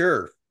 For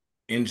sure.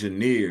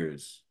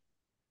 engineers.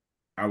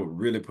 I would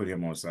really put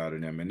him on side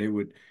of them, and he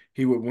would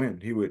win.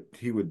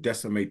 He would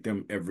decimate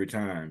them every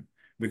time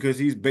because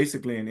he's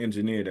basically an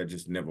engineer that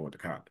just never went to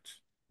college.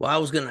 Well, I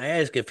was going to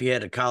ask if you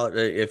had a college,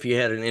 if you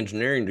had an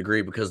engineering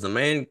degree, because the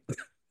man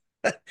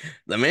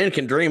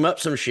can dream up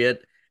some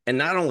shit, and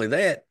not only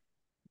that,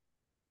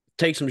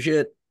 take some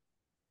shit,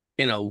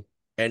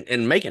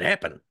 and make it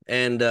happen.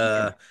 And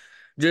Yeah.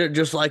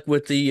 just like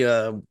with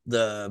the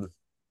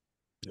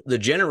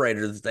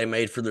generator that they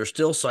made for their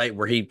still site,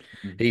 where he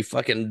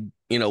fucking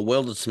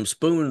welded some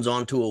spoons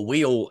onto a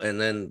wheel,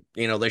 and then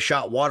they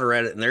shot water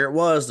at it, and there it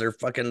was.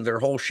 Their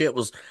whole shit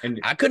was. And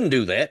I couldn't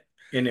do that.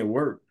 and it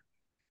worked.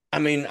 I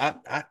mean,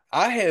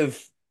 I have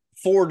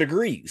 4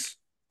 degrees.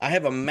 I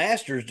have a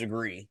master's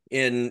degree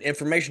in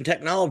information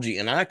technology,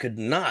 and I could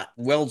not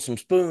weld some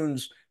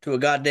spoons to a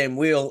goddamn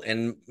wheel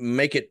and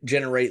make it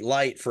generate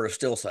light for a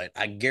still site.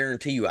 I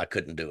guarantee you I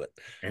couldn't do it.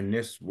 And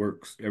this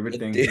works. It,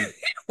 Everything it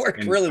worked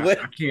and really well.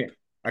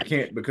 I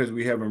can't because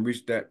we haven't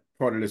reached that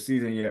part of the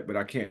season yet, but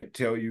I can't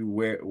tell you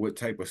what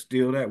type of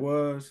steel that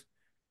was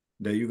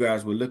that you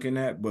guys were looking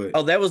at. But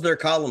Oh, that was their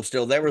column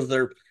still. That was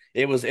their.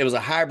 It was a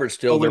hybrid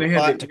still. oh, when Their they had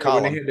pot to when they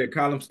column. had that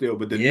column steel,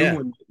 but the new Yeah.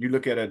 one you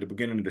look at the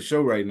beginning of the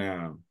show right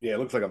now, Yeah, it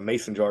looks like a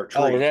mason jar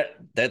tree. Oh,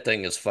 that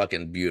thing is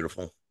fucking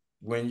beautiful.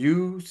 when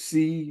you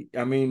see,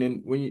 I mean,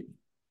 and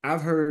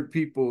I've heard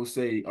people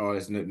say, "Oh,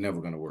 it's never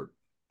gonna work.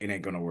 It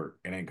ain't gonna work.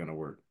 It ain't gonna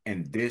work,"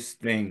 and this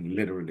thing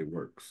literally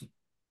works.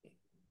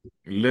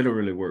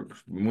 Literally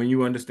works. When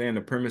you understand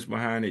the premise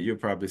behind it, you'll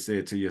probably say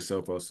it to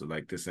yourself also,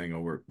 like, this ain't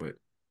gonna work. But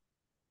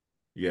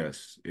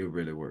yes, it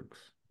really works.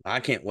 I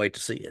can't wait to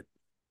see it.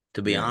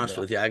 To be Yeah. honest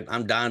with you,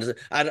 I'm dying to.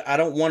 I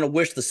don't want to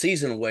wish the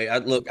season away. I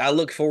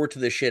look forward to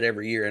this shit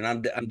every year, and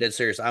I'm dead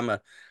serious.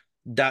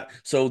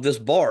 So this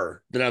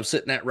bar that I'm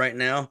sitting at right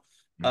now,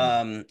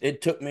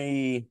 it took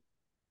me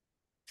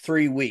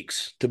 3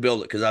 weeks to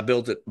build it because I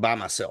built it by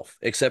myself,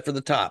 except for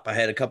the top. I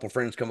had a couple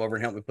friends come over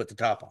and help me put the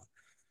top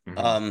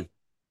on.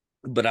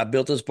 But I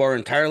built this bar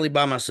entirely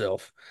by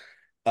myself.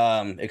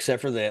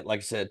 Except for that, like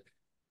I said,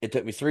 it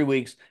took me 3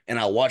 weeks, and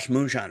I watched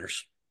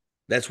Moonshiners.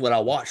 That's what I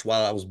watched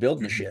while I was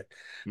building the shit.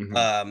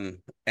 And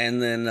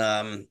then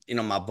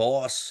my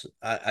boss,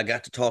 I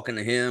got to talking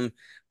to him.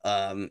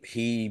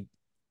 He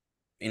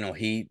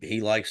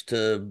he likes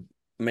to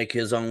make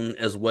his own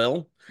as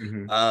well.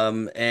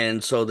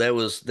 And so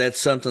that's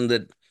something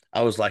that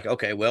I was like,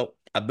 okay, well,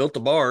 I built the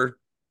bar.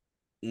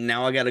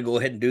 Now I got to go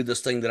ahead and do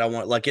this thing that I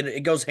want. Like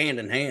it goes hand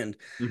in hand.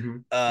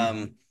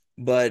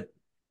 But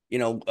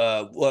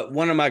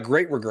one of my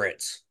great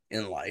regrets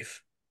in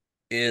life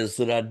is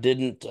that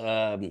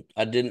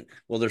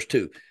well, there's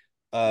two.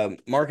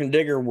 Mark and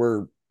Digger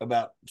were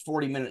about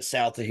 40 minutes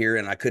south of here,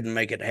 and I couldn't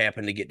make it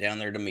happen to get down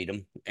there to meet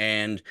them.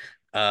 And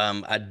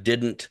I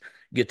didn't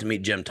get to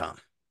meet Jim Tom.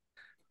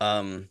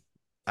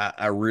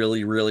 I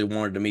really, really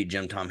wanted to meet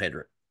Jim Tom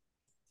Hedrick.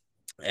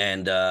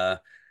 And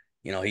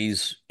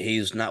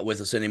he's not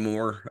with us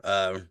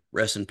anymore.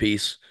 Rest in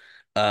peace.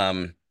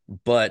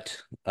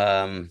 But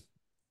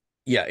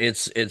yeah,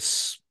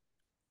 it's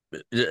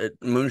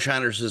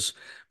Moonshiners is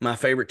my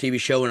favorite TV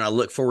show, and I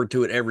look forward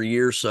to it every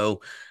year.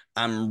 So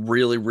I'm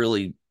really,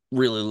 really,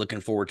 really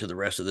looking forward to the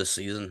rest of this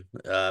season,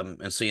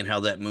 and seeing how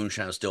that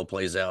moonshine still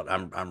plays out.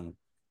 I'm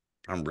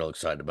real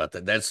excited about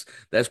that.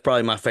 That's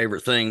probably my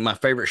favorite thing. My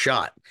favorite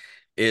shot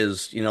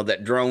is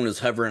that drone is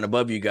hovering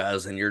above you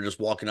guys, and you're just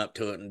walking up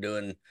to it and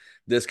doing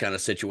this kind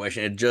of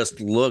situation. It just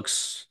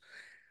looks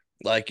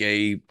like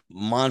a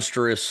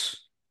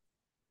monstrous,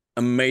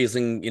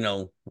 amazing.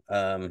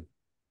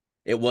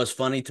 It was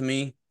funny to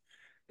me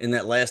in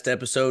that last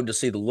episode to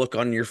see the look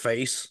on your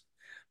face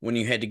when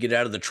you had to get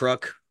out of the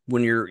truck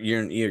when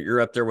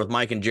you're up there with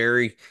Mike and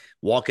Jerry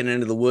walking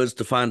into the woods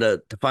to find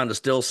a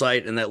still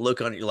site, and that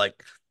look on you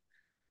like,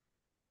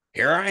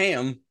 here I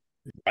am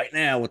right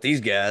now with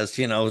these guys.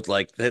 It's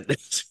like that.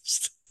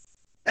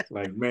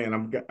 Like,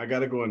 man, I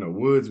gotta go in the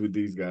woods with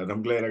these guys.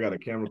 I'm glad I got a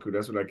camera crew.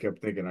 That's what I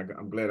kept thinking.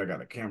 I'm glad I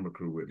got a camera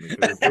crew with me.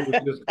 Because if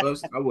it was just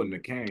us, I wouldn't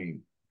have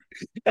came.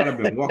 I'd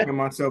have been walking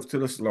myself to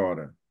the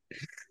slaughter.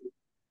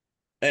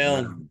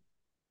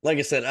 Like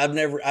I said, I've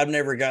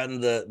never gotten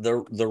the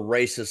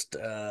racist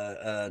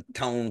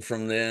tone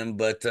from them,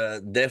 but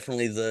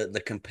definitely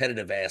the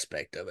competitive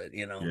aspect of it.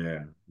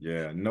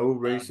 Yeah, no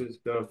racist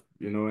stuff.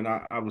 And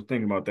I was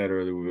thinking about that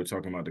earlier. We were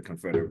talking about the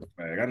Confederate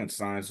flag. I didn't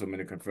sign so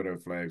many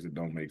Confederate flags that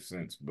don't make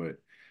sense. But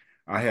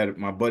I had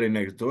my buddy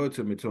next door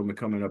to me told me,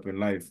 coming up in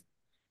life,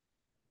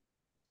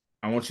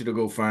 I want you to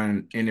go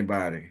find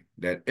anybody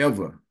that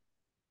ever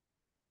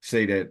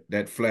say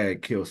that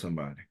flag killed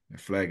somebody. That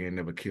flag ain't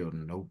never killed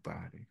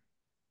nobody.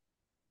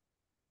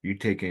 We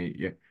taking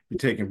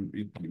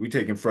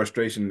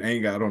frustration and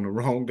anger out on the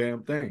wrong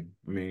damn thing.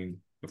 I mean,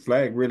 the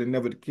flag really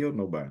never killed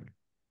nobody.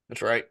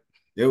 That's right.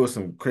 There was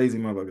some crazy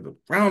motherfuckers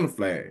around the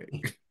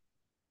flag.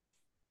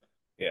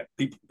 Yeah,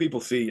 people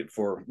see it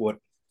for what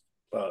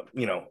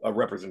a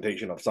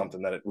representation of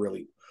something that it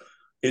really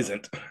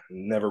isn't,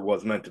 never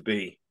was meant to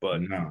be.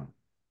 But no.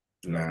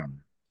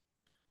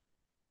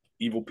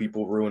 Evil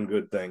people ruin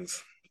good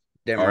things.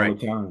 Damn all right.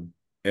 the time,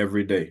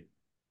 every day.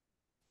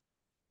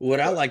 What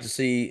I like to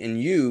see in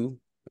you,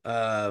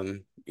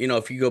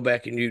 if you go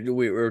back and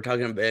we were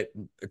talking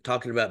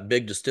about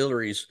big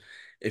distilleries.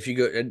 If you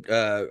go,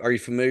 are you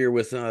familiar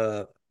with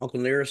Uncle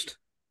Nearest?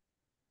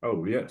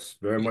 Oh yes,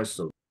 very much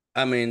so.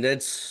 I mean,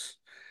 that's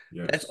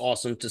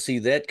awesome to see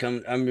that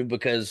come. I mean,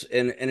 because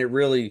and it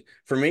really,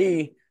 for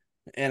me,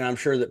 and I'm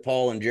sure that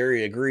Paul and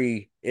Jerry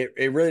agree, it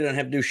really doesn't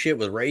have to do shit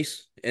with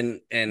race,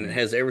 and it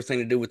has everything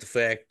to do with the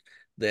fact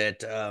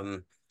that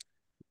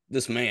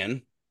this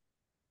man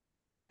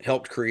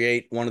helped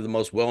create one of the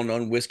most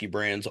well-known whiskey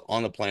brands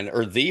on the planet,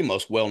 or the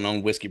most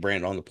well-known whiskey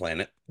brand on the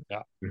planet.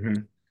 Yeah.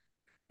 Mm-hmm.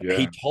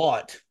 He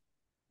taught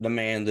the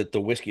man that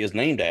the whiskey is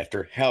named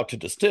after how to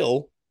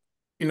distill.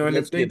 And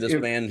Let's give this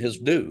man his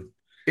due.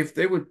 If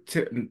they would,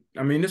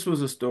 I mean, this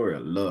was a story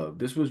of love.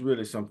 This was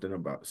really something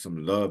about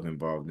some love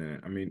involved in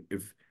it. I mean,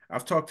 if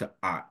I've talked to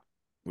Ott,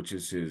 which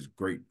is his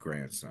great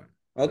grandson.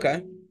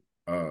 Okay.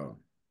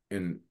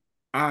 And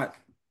Ott,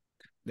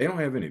 they don't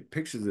have any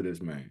pictures of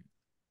this man.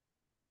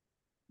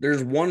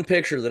 There's one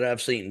picture that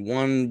I've seen.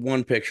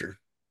 One picture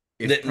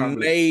it's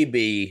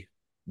probably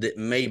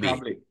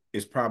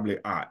it's probably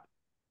Ott.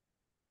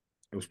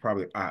 It was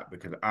probably Ott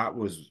because Ott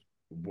was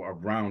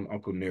around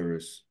Uncle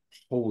Nearest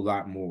a whole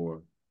lot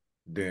more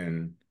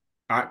than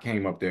Ott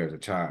came up there as a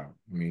child.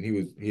 I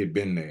mean, he had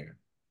been there.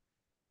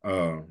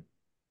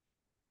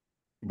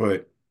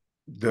 But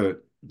the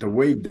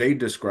way they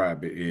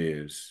describe it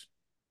is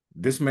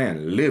this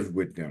man lived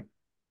with them.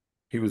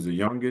 He was the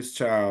youngest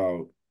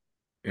child,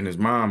 and his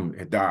mom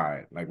had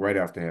died like right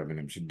after having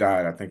him. She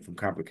died, I think, from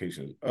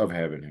complications of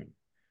having him.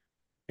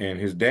 And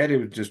his daddy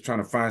was just trying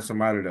to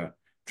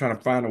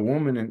find a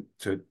woman and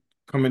to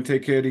come and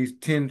take care of these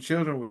 10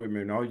 children with him.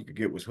 And all you could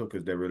get was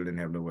hookers that really didn't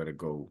have nowhere to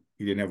go.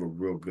 He didn't have a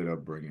real good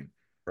upbringing.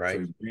 Right.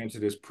 So he ran to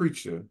this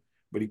preacher,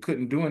 but he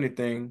couldn't do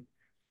anything.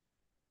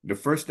 The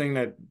first thing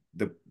that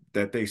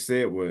they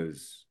said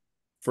was,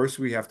 first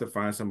we have to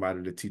find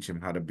somebody to teach him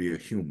how to be a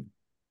human.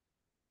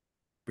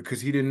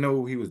 Because he didn't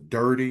know he was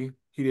dirty.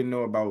 He didn't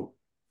know about,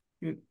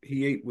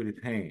 he ate with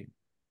his hand.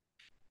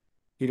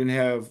 He didn't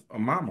have a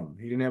mama.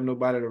 He didn't have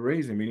nobody to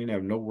raise him. He didn't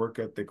have no work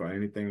ethic or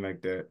anything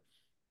like that.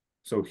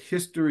 So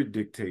history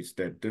dictates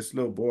that this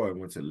little boy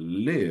wants to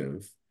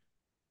live,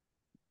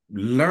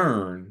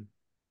 learn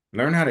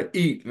how to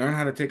eat, learn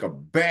how to take a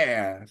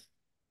bath,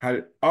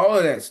 all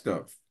of that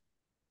stuff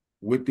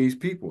with these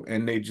people.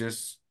 And they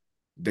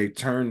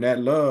turned that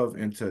love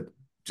into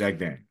Jack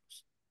Daniels.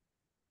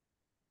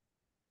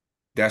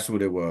 That's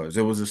what it was.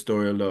 It was a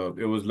story of love.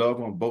 It was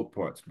love on both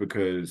parts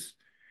because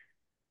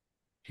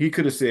he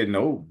could have said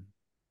no.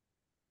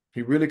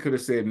 He really could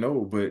have said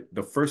no, but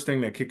the first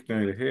thing that kicked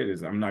in his head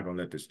is, I'm not going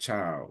to let this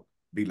child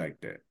be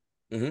like that.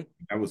 Mm-hmm.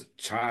 I was a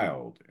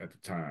child at the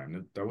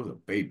time. That was a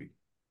baby.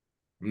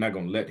 I'm not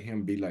going to let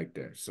him be like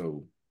that.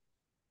 So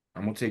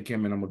I'm going to take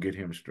him and I'm going to get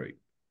him straight.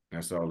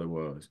 That's all it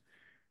was.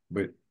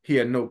 But he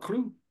had no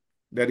clue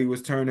that he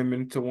was turning him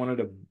into one of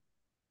the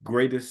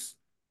greatest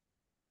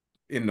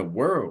in the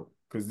world.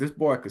 Because this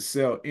boy could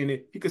sell he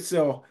could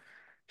sell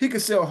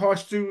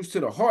horseshoes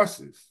to the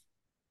horses.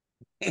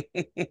 I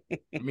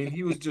mean,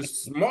 he was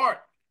just smart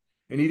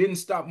and he didn't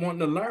stop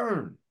wanting to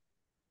learn.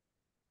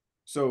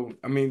 So,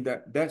 I mean,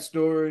 that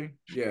story,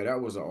 yeah,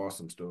 that was an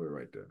awesome story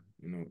right there.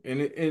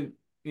 And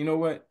you know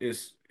what?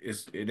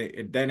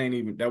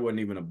 That wasn't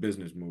even a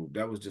business move.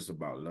 That was just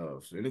about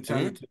love. So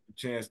anytime you take a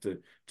chance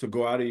to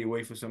go out of your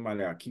way for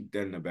somebody, I keep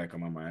that in the back of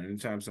my mind.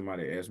 Anytime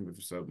somebody asks me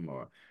for something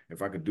or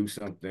if I could do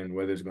something,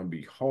 whether it's going to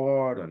be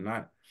hard or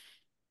not,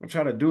 I'm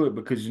trying to do it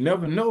because you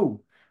never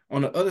know.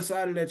 On the other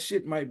side of that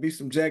shit might be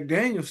some Jack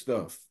Daniel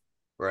stuff.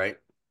 Right.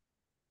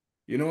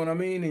 You know what I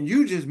mean? And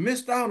you just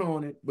missed out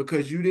on it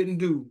because you didn't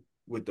do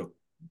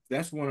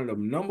that's one of the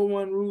number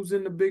one rules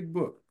in the big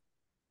book.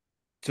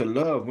 To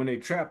love, when they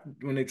tried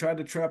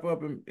to trap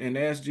up and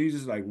ask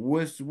Jesus, like,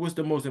 what's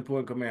the most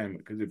important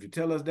commandment? Because if you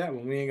tell us that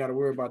one, we ain't got to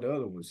worry about the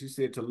other ones. He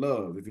said to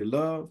love. If you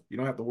love, you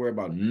don't have to worry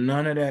about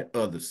none of that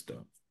other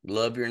stuff.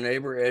 Love your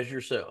neighbor as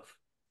yourself.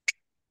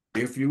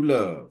 If you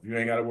love, you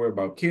ain't got to worry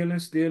about killing,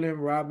 stealing,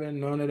 robbing,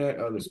 none of that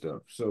other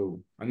stuff.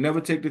 So I never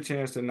take the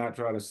chance to not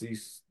try to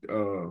seize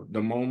the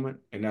moment.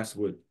 And that's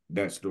what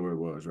that story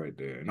was right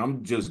there. And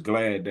I'm just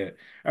glad that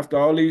after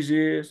all these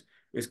years,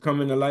 it's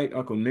coming to light.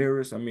 Uncle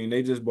Nearest, I mean,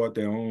 they just bought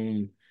their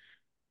own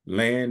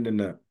land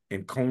in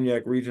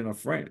Cognac region of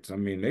France. I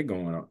mean, they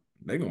going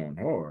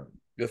hard.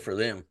 Good for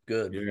them.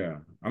 Good. Yeah.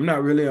 I'm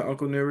not really an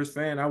Uncle Nearest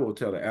fan. I will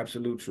tell the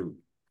absolute truth.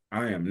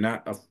 I'm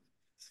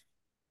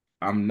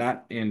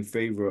not in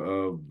favor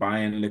of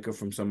buying liquor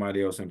from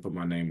somebody else and put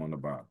my name on the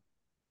bottle.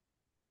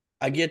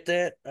 I get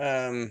that.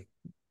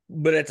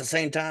 But at the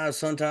same time,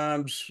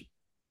 sometimes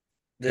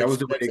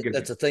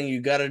that's a thing you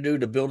got to do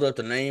to build up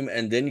the name,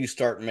 and then you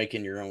start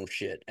making your own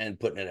shit and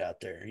putting it out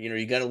there.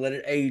 You got to let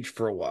it age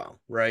for a while,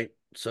 right?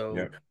 So,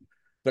 yeah.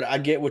 But I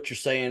get what you're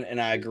saying,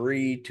 and I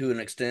agree to an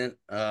extent.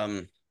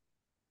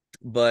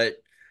 But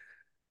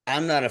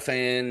I'm not a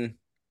fan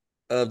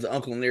of the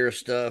Uncle Nearest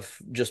stuff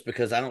just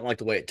because I don't like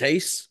the way it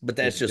tastes. But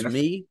that's just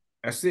me.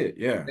 That's it.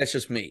 Yeah, that's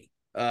just me.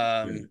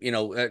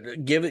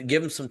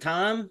 Give him some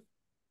time.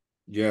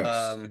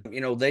 Yes.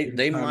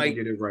 They might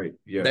get it right.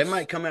 Yes. They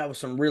might come out with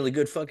some really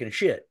good fucking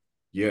shit.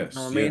 Yes. You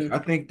know what I mean? I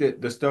think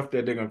that the stuff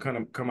that they're gonna kind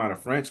of come out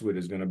of France with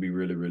is gonna be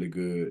really, really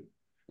good.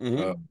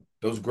 Mm-hmm.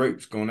 Those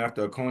grapes going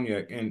after a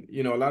cognac, and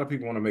a lot of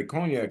people want to make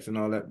cognacs and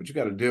all that, but you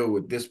got to deal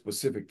with this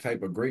specific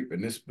type of grape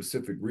in this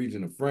specific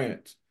region of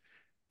France.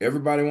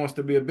 Everybody wants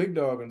to be a big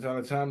dog until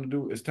it's time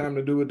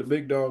to do what the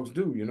big dogs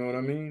do. You know what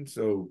I mean?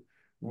 So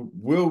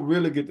we'll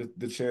really get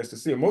the chance to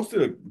see it. Most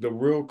of the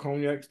real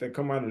cognacs that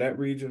come out of that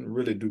region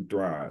really do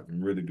thrive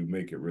and really do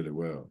make it really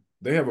well.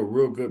 They have a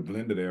real good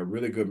blender there, a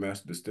really good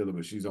master distiller,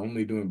 but she's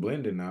only doing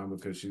blending now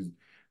because she's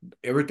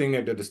everything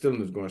that they're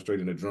distilling is going straight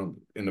in the drum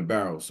in the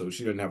barrel. So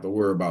she doesn't have to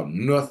worry about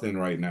nothing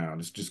right now.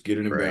 It's just get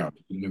it in Right. barrels,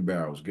 get it in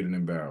barrels, get it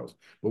in barrels.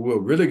 But we'll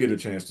really get a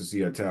chance to see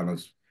her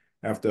talents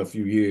after a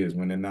few years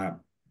when they're not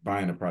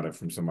buying a product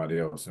from somebody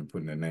else and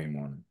putting their name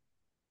on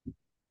it.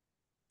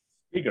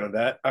 Speaking of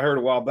that, I heard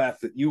a while back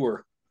that you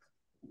were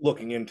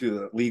looking into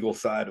the legal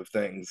side of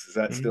things. Is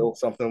that still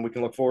something we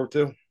can look forward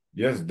to?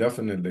 Yes,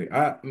 definitely.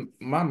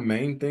 My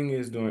main thing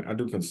is I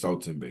do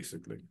consulting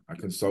basically. I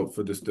consult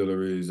for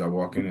distilleries. I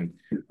walk in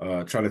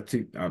and try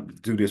to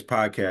do this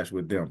podcast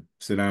with them,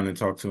 sit down and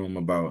talk to them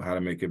about how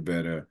to make it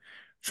better,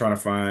 trying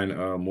to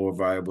find more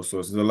viable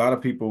sources. A lot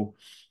of people,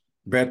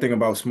 bad thing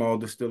about small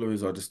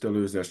distilleries or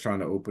distilleries that's trying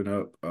to open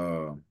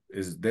up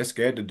is they're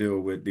scared to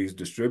deal with these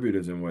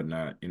distributors and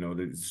whatnot. You know,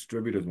 the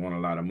distributors want a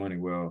lot of money.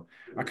 Well,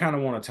 I kind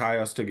of want to tie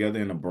us together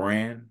in a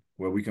brand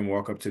where we can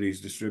walk up to these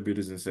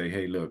distributors and say,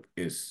 hey, look,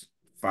 it's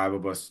 5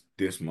 of us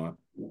this month,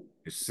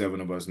 it's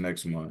 7 of us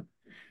next month,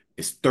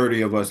 it's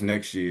 30 of us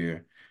next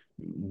year.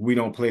 We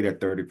don't play that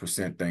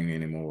 30% thing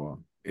anymore.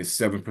 It's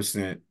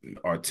 7%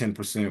 or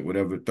 10%,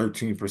 whatever,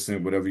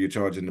 13%, whatever you're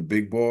charging the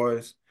big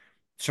boys,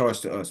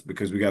 charge to us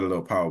because we got a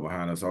little power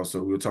behind us.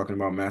 Also, we were talking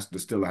about master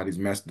distiller, how these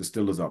master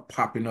distillers are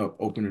popping up,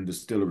 opening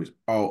distilleries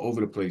all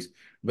over the place,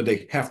 but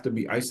they have to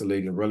be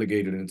isolated and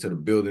relegated into the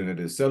building that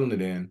they're selling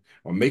it in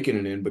or making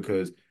it in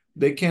because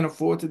they can't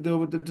afford to deal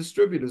with the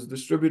distributors.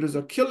 Distributors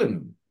are killing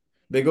them.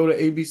 They go to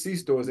ABC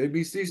stores.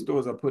 ABC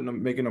stores are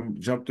making them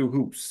jump through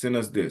hoops. Send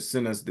us this,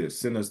 send us this,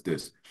 send us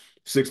this.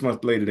 6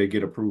 months later, they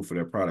get approved for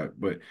their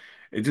product. But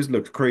it just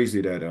looks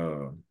crazy that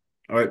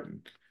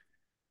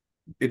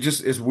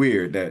it's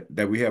weird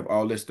that we have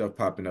all this stuff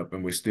popping up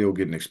and we're still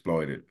getting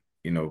exploited,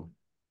 you know.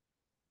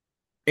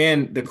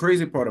 And the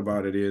crazy part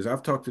about it is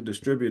I've talked to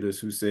distributors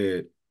who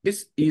said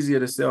it's easier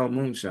to sell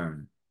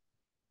moonshine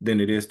than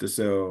it is to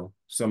sell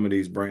some of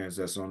these brands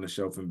that's on the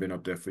shelf and been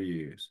up there for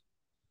years.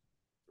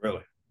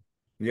 Really?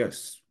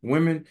 Yes.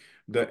 Women,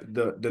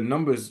 the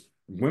numbers,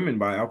 women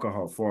buy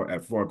alcohol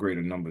at far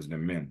greater numbers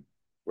than men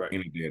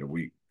any day of the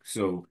week.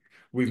 So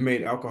we've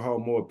made alcohol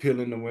more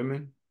appealing to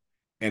women.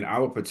 And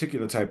our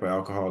particular type of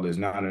alcohol is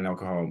not an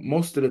alcohol.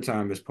 Most of the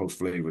time, it's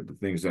post-flavored, the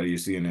things that you're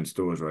seeing in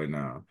stores right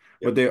now.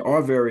 Yep. But there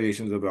are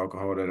variations of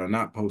alcohol that are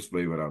not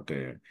post-flavored out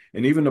there.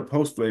 And even the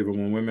post-flavor,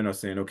 when women are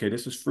saying, okay,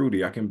 this is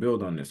fruity, I can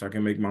build on this, I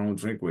can make my own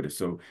drink with it.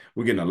 So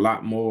we're getting a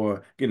lot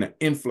more, getting an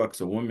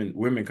influx of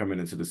women coming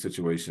into the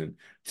situation.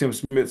 Tim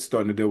Smith's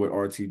starting to deal with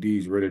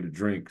RTDs, ready to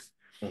drinks.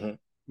 Mm-hmm.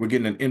 We're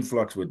getting an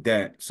influx with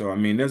that. So, I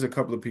mean, there's a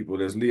couple of people.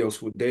 There's Leo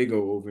Swadego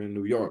over in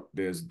New York.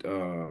 There's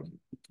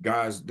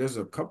guys, there's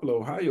a couple of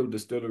Ohio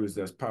distilleries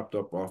that's popped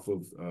up off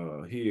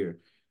of here,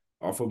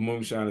 off of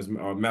Moonshiners,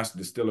 or Master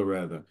Distiller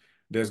rather.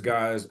 There's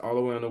guys all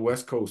the way on the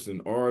West Coast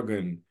in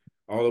Oregon,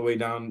 all the way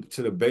down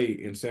to the Bay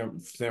in San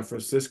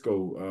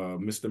Francisco,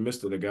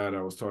 Mr. the guy that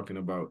I was talking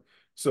about.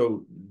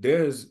 So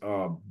there's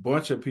a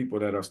bunch of people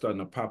that are starting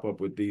to pop up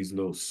with these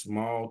little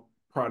small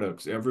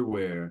products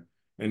everywhere.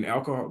 And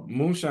alcohol,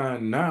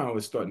 moonshine now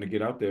is starting to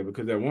get out there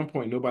because at one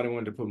point nobody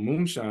wanted to put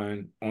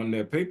moonshine on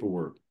their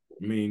paperwork.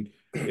 I mean,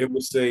 it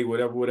would say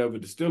whatever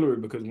distillery,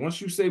 because once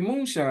you say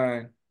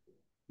moonshine,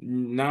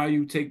 now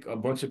you take a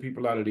bunch of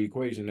people out of the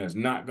equation that's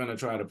not going to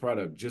try the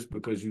product just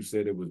because you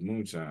said it was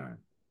moonshine.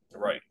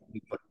 Right.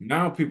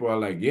 Now people are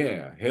like,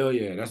 yeah, hell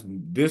yeah,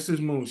 this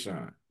is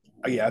moonshine.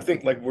 Yeah, I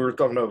think like we were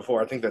talking about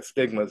before, I think that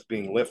stigma is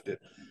being lifted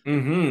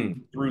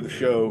through the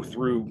show,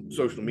 through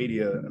social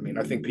media. I mean,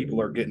 I think people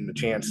are getting the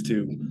chance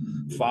to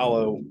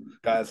follow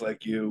guys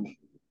like you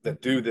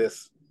that do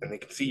this and they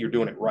can see you're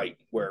doing it right.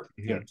 Where,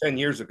 10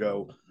 years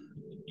ago,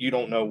 you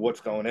don't know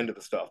what's going into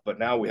the stuff, but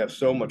now we have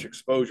so much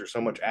exposure, so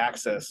much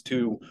access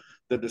to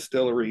the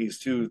distilleries,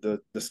 to the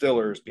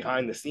distillers,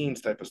 behind the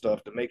scenes type of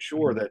stuff to make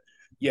sure that,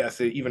 yes,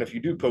 even if you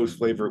do post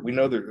flavor, we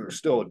know that there's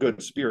still a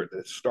good spirit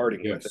that's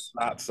starting with. It's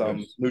not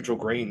some neutral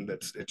grain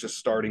it's just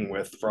starting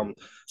with from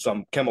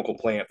some chemical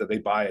plant that they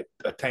buy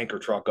a tanker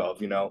truck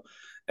of,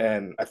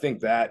 and I think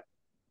that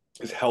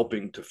is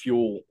helping to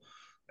fuel,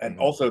 and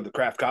also the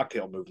craft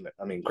cocktail movement.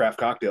 I mean, craft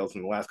cocktails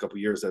in the last couple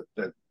of years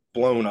that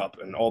blown up,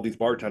 and all these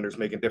bartenders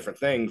making different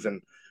things,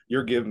 and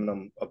you're giving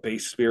them a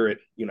base spirit,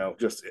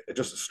 just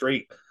a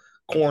straight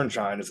corn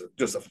shine is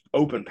just an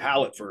open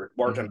palette for a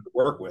bartender to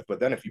work with. But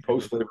then if you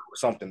post flavor with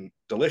something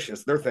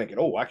delicious, they're thinking,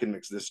 oh, I can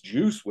mix this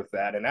juice with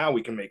that, and now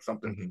we can make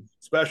something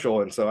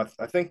special. And so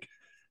I think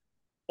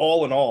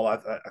all in all, I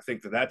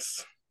think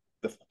that's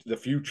the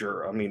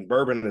future. I mean,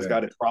 bourbon has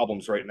got its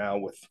problems right now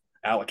with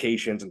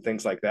allocations and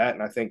things like that,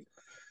 and I think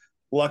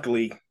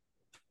luckily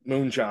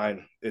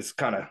moonshine is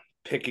kind of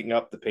picking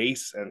up the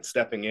pace and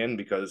stepping in,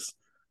 because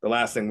the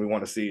last thing we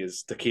want to see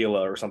is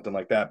tequila or something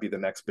like that be the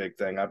next big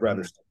thing. I'd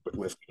rather stick with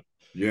whiskey.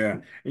 Yeah.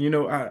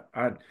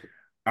 And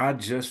I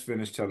just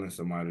finished telling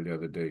somebody the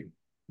other day,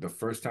 the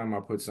first time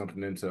I put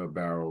something into a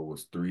barrel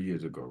was 3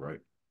 years ago,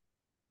 right?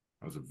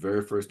 That was the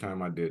very first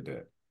time I did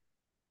that.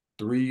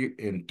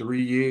 In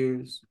 3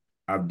 years,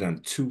 I've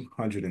done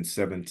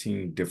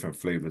 217 different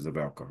flavors of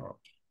alcohol.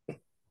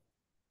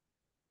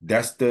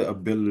 That's the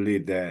ability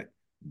that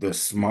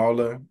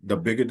the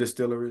bigger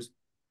distilleries,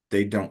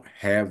 they don't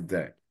have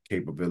that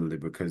capability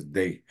because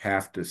they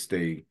have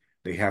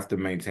to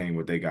maintain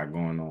what they got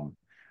going on.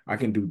 I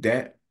can do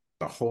that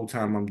the whole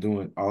time I'm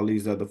doing all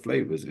these other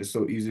flavors. It's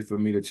so easy for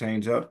me to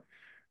change up.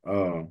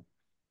 Uh,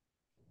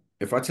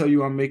 if I tell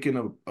you I'm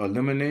making a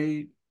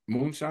lemonade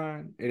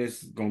moonshine, it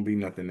is gonna be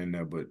nothing in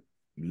there but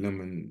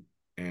lemon,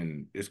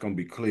 and it's gonna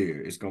be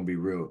clear. It's gonna be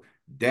real.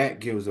 That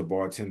gives a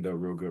bartender a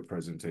real good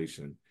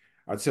presentation.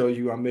 I tell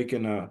you I'm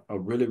making a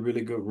really,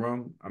 really good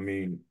rum. I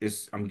mean,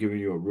 I'm giving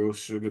you a real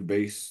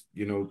sugar-based,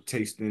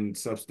 tasting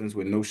substance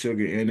with no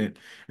sugar in it.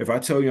 If I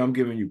tell you I'm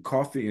giving you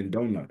coffee and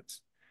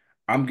donuts,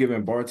 I'm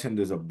giving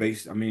bartenders a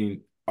base. I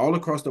mean, all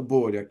across the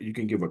board, you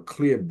can give a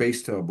clear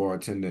base to a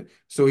bartender,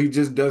 so he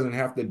just doesn't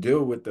have to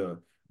deal with the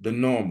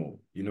normal.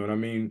 You know what I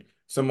mean?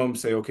 Some of them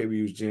say, okay, we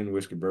use gin,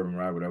 whiskey, bourbon,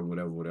 rye, whatever,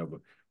 whatever,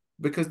 whatever,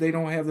 because they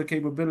don't have the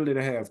capability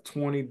to have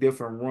 20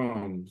 different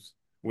rums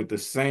with the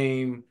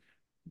same,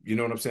 you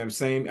know what I'm saying,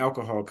 same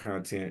alcohol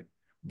content,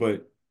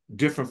 but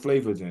different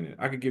flavors in it.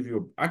 I could give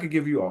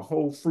you a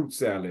whole fruit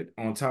salad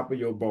on top of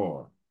your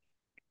bar,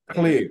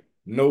 clear,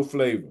 no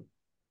flavor.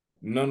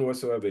 None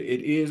whatsoever.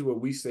 It is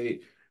what we say.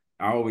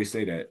 I always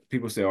say that.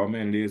 People say, oh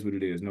man, it is what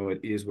it is. No,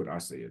 it is what I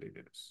say it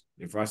is.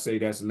 If I say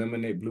that's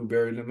lemonade,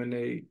 blueberry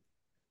lemonade,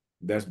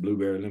 that's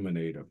blueberry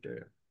lemonade up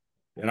there.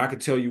 And I can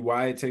tell you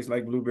why it tastes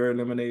like blueberry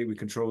lemonade. We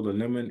control the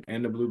lemon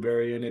and the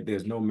blueberry in it.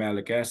 There's no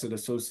malic acid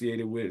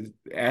associated with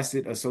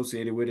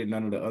it.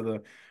 None of the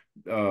other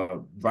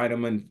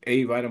vitamin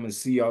A, vitamin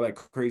C, all that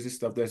crazy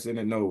stuff that's in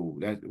it. No,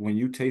 that when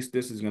you taste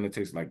this, it's gonna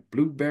taste like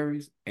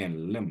blueberries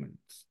and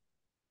lemons.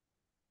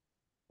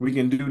 We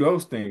can do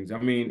those things. I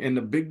mean, and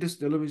the big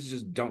distilleries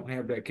just don't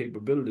have that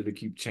capability to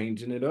keep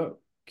changing it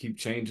up, keep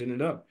changing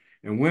it up.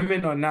 And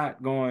women are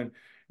not going,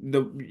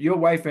 your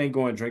wife ain't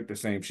going to drink the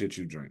same shit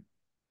you drink.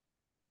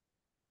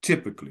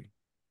 Typically.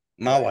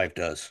 My wife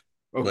does.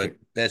 Okay. But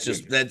that's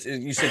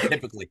you said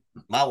typically.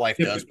 My wife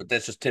does, but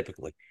that's just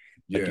typically,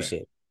 like you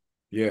said.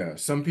 Yeah.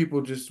 Some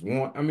people just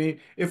want, I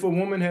mean, if a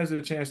woman has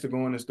a chance to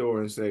go in the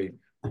store and say,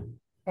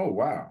 oh,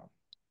 wow.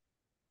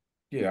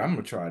 Yeah, I'm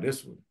going to try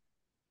this one.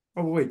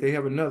 Oh, wait, they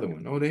have another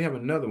one. Oh, they have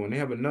another one. They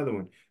have another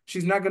one.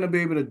 She's not going to be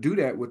able to do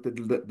that with the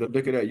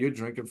liquor that you're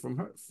drinking from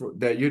her,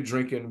 that you're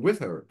drinking with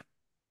her.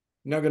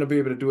 You're not going to be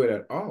able to do it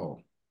at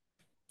all.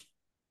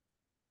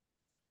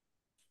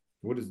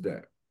 What is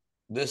that?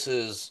 This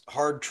is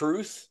Hard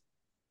Truth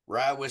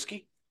rye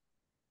whiskey.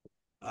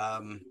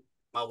 My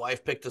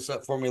wife picked this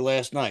up for me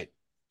last night.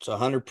 It's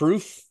 100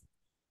 proof,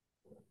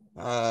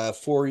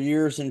 4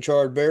 years in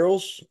charred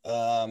barrels.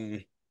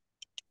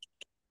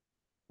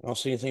 I don't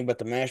see anything about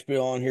the mash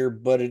bill on here,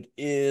 but it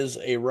is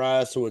a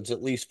rye, so it's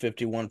at least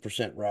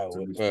 51%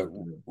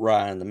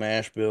 rye in the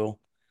mash bill.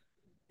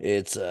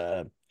 It's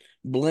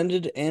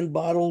blended and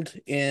bottled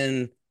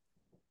in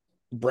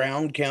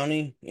Brown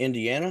County,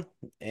 Indiana,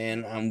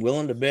 and I'm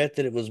willing to bet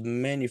that it was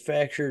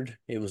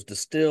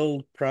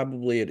distilled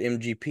probably at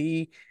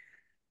MGP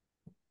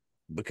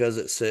because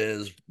it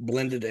says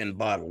blended and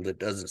bottled. It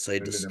doesn't say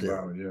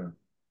distilled. Yeah.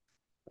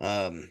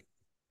 I'm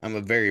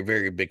a very,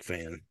 very big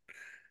fan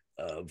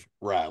of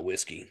rye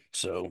whiskey.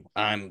 So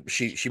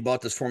she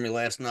bought this for me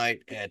last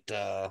night at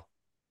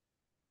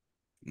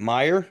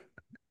Meyer.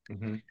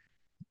 Mm-hmm.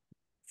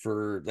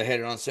 They had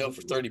it on sale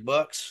for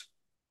 $30.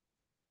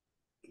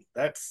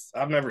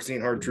 I've never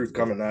seen Hard Truth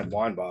come in that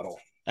wine bottle.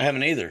 I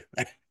haven't either.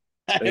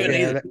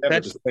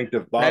 That's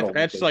distinctive bottle.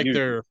 That's like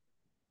their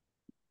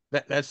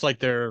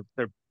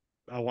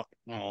I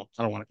don't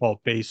want to call it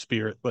base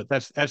spirit, but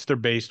that's their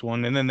base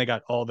one. And then they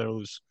got all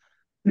those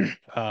what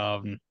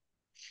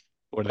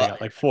they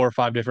got like 4 or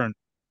 5 different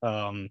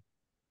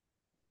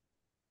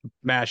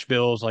mash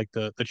bills, like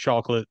the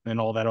chocolate and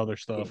all that other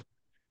stuff.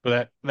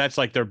 But that's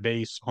like their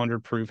base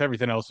 100 proof.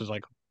 Everything else is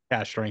like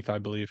cask strength, I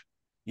believe.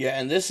 Yeah,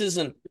 and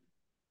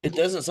it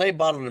doesn't say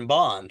bottled and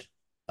bond,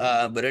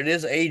 but it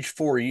is aged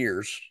 4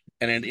 years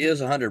and it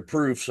is 100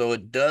 proof, so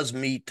it does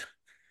meet,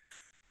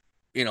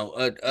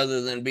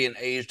 other than being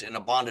aged in a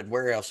bonded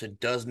warehouse,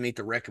 it does meet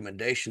the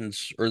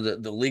recommendations or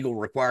the legal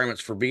requirements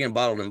for being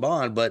bottled and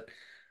bond. But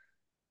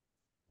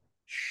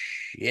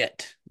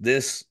shit,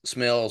 this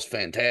smells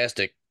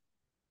fantastic.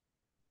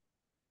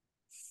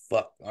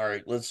 Fuck. All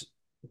right,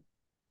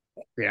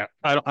 Yeah,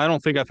 I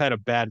don't think I've had a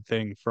bad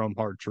thing from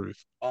Hard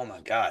Truth. Oh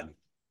my God.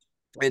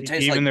 It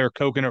tastes even like their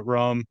coconut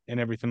rum and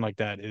everything like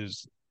that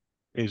is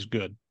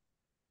good.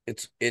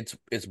 It's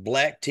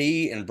black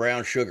tea and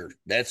brown sugar.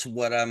 That's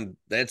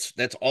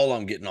all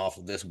I'm getting off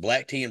of this.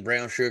 Black tea and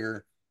brown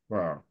sugar.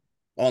 Wow.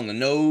 On the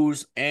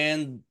nose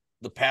and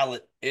the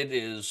palate, it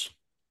is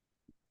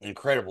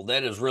incredible.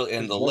 That is really,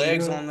 and the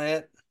legs on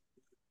that.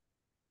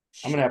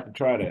 I'm gonna have to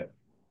try that.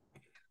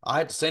 I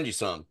have to send you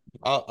some.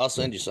 I'll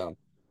send you some.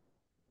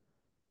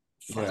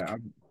 Fuck. Yeah,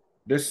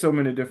 there's so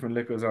many different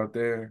liquors out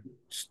there.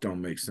 Just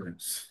don't make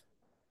sense.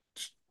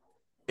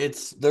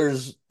 It's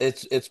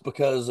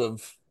because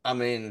of, I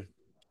mean,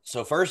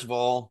 so first of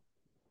all,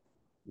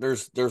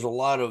 there's a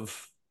lot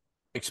of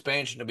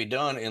expansion to be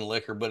done in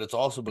liquor, but it's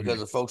also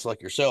because of folks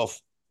like yourself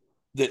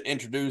that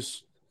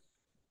introduce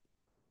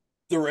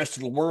the rest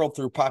of the world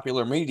through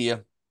popular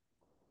media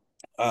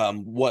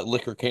what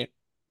liquor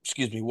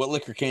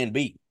can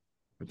be.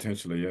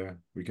 Potentially, yeah.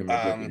 We can make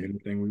liquor Um,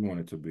 anything we want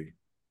it to be.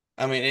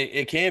 I mean,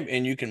 it can,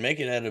 and you can make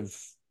it out of,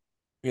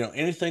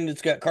 anything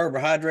that's got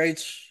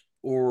carbohydrates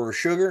or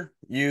sugar.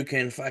 You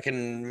can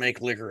fucking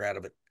make liquor out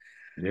of it.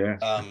 Yeah.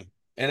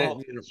 And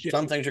Oh, shit.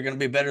 some things are going to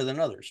be better than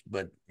others,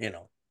 but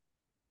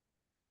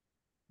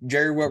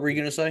Jerry, what were you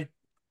going to say?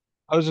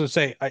 I was going to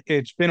say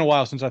it's been a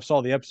while since I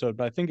saw the episode,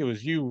 but I think it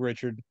was you,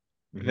 Richard,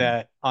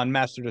 that on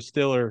Master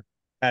Distiller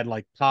had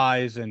like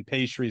pies and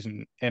pastries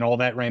and all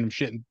that random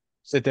shit, and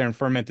sit there and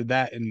fermented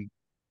that and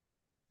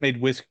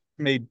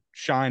made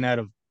shine out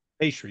of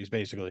pastries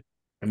basically.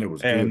 And it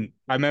was And good.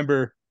 I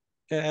remember,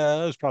 it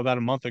was probably about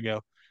a month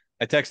ago.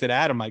 I texted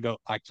Adam. I go,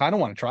 I kind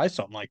of want to try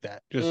something like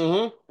that. Just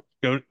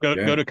go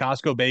to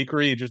Costco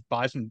bakery and just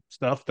buy some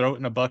stuff, throw it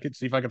in a bucket,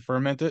 see if I can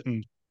ferment it,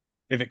 and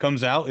if it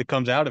comes out, it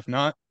comes out. If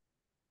not,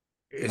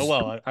 oh It's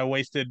well. I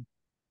wasted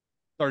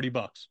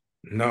 $30.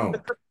 no,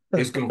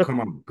 it's gonna come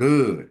out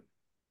good.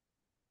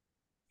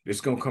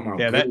 It's gonna come out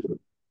Yeah, good.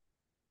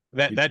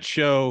 that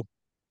show.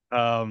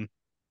 Um,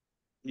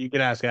 you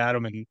can ask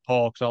Adam and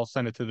Paul because I'll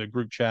send it to the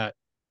group chat.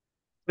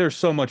 There's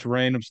so much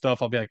random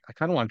stuff. I'll be like, I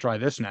kind of want to try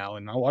this now,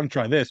 and I want to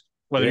try this.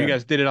 Whether you Yeah.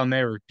 guys did it on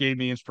there or gave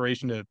me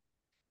inspiration to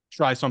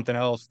try something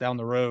else down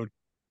the road.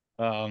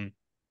 Um,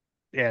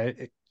 yeah,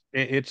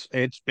 it's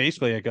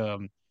basically like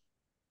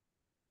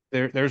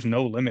there's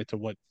no limit to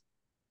what,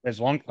 as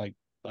long like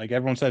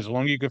everyone says, as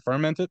long as you can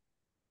ferment it,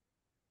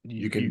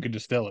 You you can can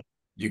distill it.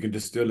 you can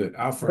distill it.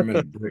 I'll ferment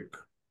a brick.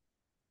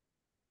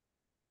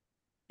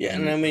 Yeah,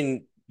 and And I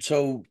mean,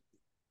 so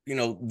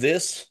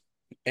this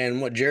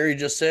and what Jerry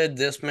just said,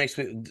 this makes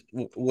me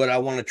what I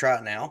want to try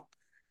now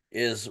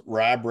is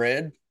rye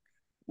bread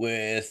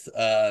with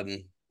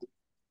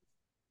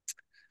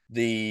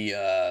the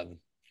uh,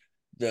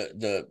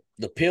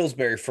 the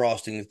Pillsbury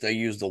frosting that they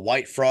use, the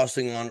white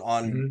frosting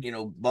on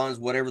buns,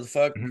 whatever the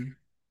fuck.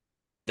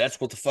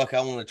 That's what the fuck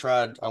I want to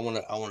try. I want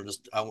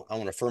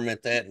to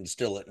ferment that and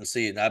distill it and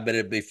see it. I bet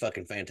it'd be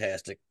fucking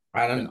fantastic.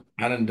 I done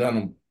done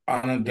them.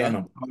 I done Yeah. done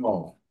them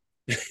all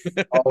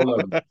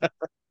of them.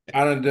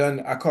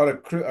 I caught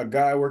a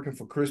guy working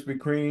for Krispy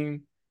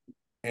Kreme,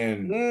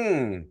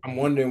 and I'm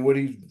wondering what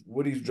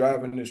he's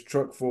driving this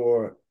truck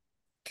for,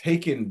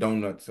 taking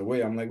donuts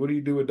away. I'm like, what do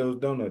you do with those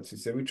donuts? He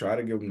said, we try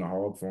to give them to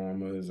hog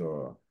farmers,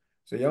 or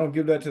so y'all don't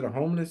give that to the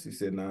homeless. He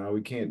said, nah,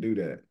 we can't do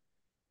that.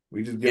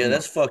 We just give Yeah, them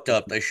that's fucked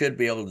up. They should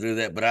be able to do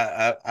that, but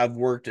I've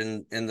worked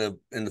in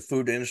the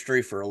food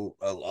industry for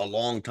a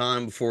long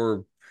time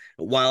before,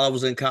 while I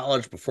was in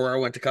college, before I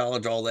went to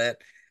college, all that.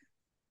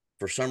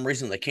 For some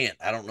reason, they can't.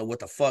 I don't know what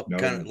the fuck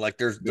kind of, no, like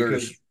because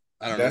there's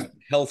I don't that's know,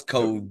 health the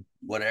code,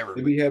 whatever.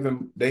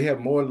 they have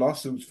more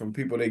lawsuits from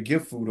people they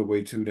give food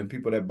away to than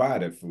people that buy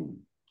that food.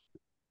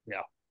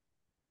 Yeah.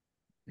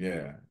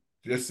 Yeah,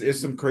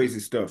 it's some crazy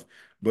stuff.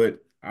 But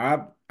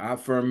I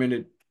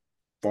fermented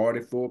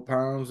 44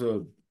 pounds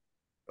of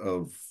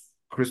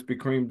Krispy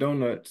Kreme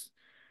donuts,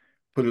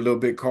 put a little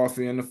bit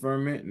coffee in the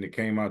ferment, and it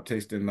came out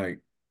tasting like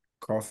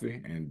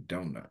coffee and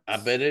donuts. I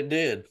bet it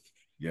did.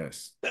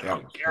 Yes, Oh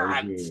that was so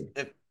God,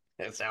 good.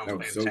 that sounds That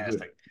was so good.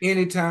 fantastic.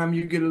 Anytime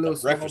you get a A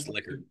little breakfast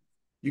liquor.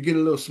 you get a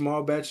little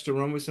small batch to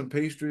run with some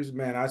pastries,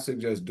 man, I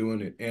suggest doing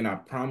it. And I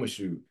promise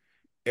you,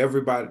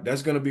 everybody,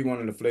 that's gonna be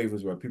one of the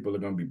flavors where people are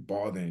gonna be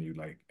bothering you,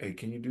 like, hey,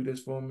 can you do this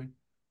for me?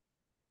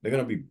 They're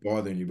gonna be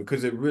bothering you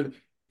because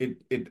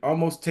it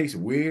almost tastes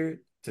weird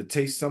to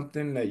taste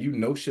something that you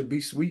know should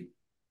be sweet.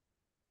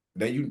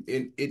 That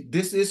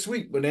this is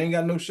sweet, but they ain't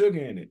got no sugar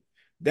in it.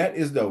 That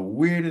is the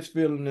weirdest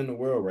feeling in the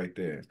world right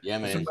there. Yeah,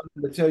 For man. somebody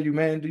to tell you,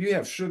 man, do you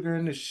have sugar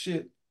in this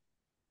shit?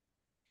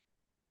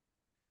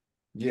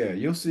 Yeah,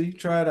 you'll see.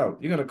 Try it out.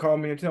 You're gonna call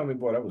me and tell me,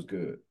 boy, that was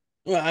good.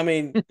 Well, I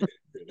mean,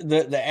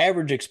 the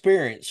average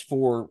experience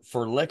for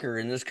liquor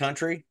in this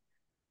country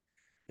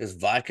is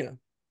vodka,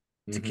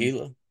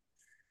 tequila,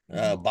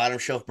 bottom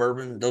shelf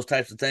bourbon, those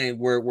types of things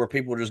where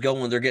people just go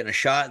when they're getting a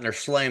shot and they're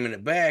slamming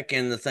it back.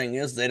 And the thing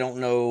is, they don't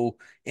know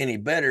any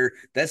better.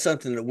 That's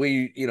something that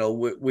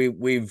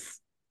we've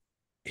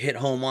hit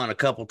home on a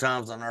couple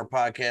times on our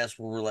podcast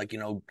where we're like,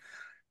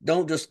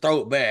 don't just throw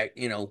it back,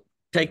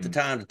 take the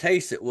time to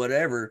taste it,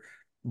 whatever.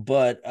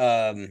 But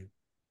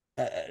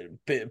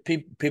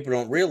people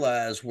don't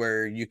realize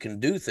where you can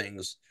do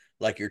things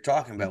like you're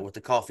talking about with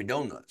the coffee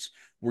donuts,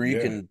 where you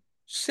can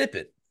sip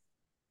it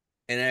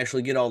and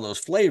actually get all those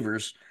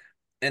flavors,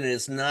 and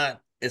it's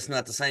not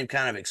the same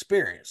kind of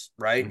experience,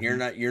 right? You're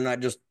not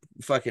just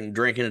fucking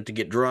drinking it to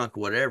get drunk,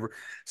 whatever.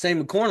 Same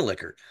with corn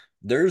liquor.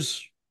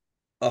 There's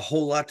a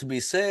whole lot to be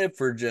said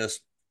for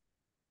just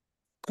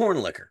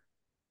corn liquor.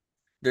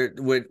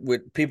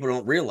 What people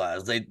don't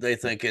realize, they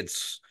think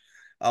it's,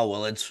 oh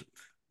well, it's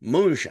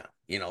moonshine.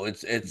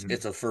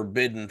 It's a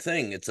forbidden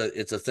thing. It's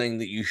a thing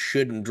that you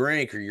shouldn't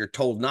drink, or you're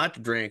told not to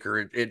drink,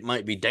 or it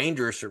might be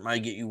dangerous, or it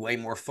might get you way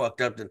more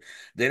fucked up than.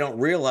 They don't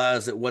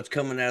realize that what's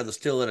coming out of the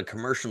still at a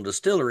commercial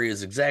distillery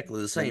is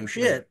exactly the same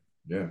shit.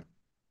 Yeah.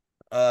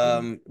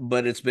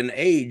 But it's been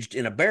aged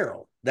in a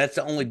barrel. That's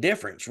the only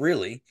difference,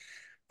 really.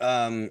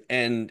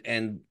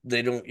 and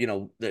they don't,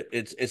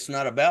 it's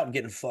not about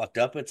getting fucked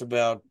up. It's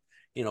about,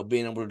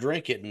 being able to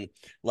drink it. And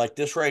like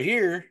this right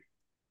here,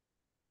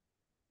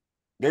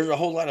 there's a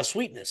whole lot of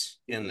sweetness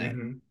in that.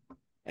 Mm-hmm.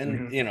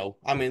 And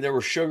Mm-hmm. I mean, there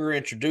was sugar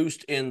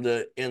introduced in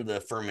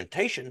the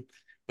fermentation,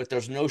 but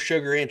there's no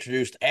sugar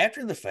introduced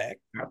after the fact.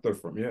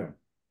 Yeah.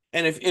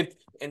 And if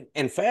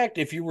in fact,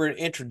 if you were to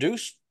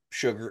introduce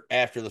sugar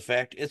after the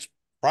fact, it's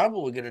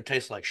probably going to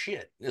taste like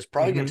shit. It's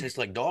probably going to Mm-hmm. taste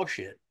like dog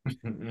shit.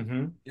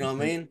 Mm-hmm. You know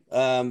what I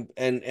Mm-hmm. mean?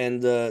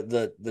 And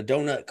the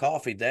donut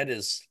coffee,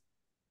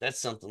 that's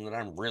something that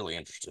I'm really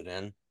interested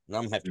in. And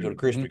I'm gonna have to go to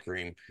Mm-hmm. Krispy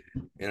Kreme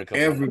in a couple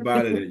of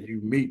Everybody that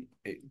you meet,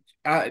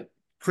 I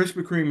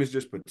Krispy Kreme is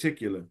just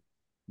particular,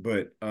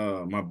 but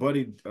my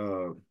buddy,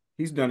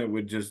 he's done it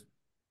with just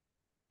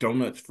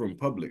donuts from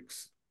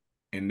Publix,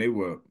 and it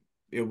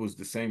was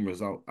the same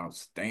result,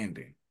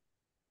 outstanding.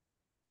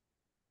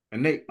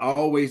 And they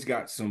always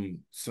got some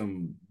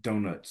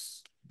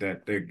donuts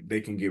that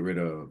they can get rid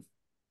of.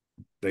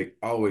 They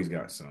always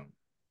got some.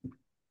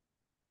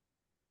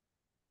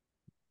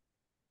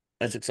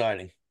 That's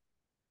exciting.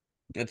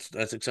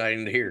 That's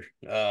exciting to hear.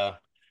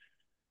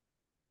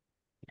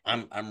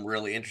 I'm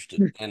really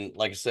interested. And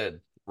like I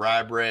said,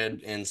 rye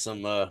bread and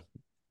some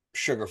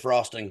sugar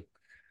frosting.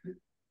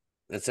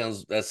 That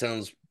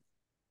sounds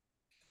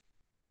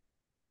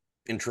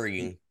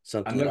intriguing. I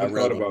Something that I never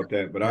really thought want about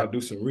that, but to. I'll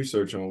do some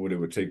research on what it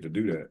would take to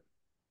do that.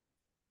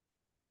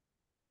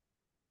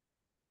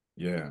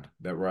 Yeah,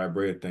 that rye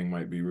bread thing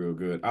might be real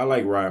good. I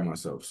like rye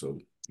myself, so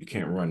you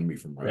can't run me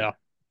from rye. Yeah.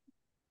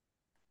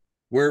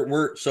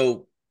 We're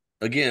so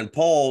again,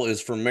 Paul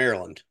is from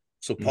Maryland.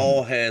 So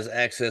Paul has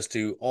access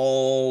to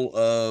all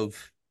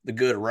of the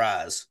good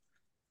ryes.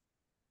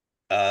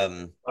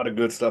 A lot of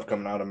good stuff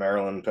coming out of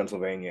Maryland,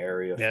 Pennsylvania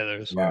area. Yeah,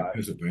 there's Yeah,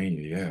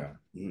 Pennsylvania.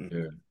 Yeah,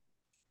 Mm.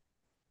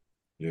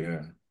 yeah,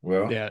 yeah.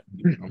 Well, yeah.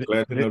 I'm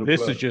glad to know the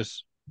This is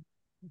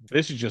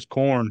plug. just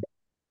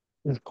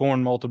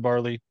corn, malted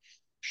barley,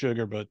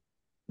 sugar, but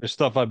there's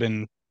stuff I've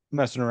been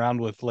messing around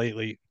with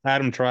lately.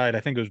 Adam tried, I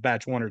think it was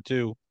batch 1 or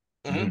 2,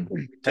 Mm-hmm.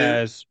 Mhm. Two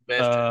has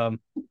best.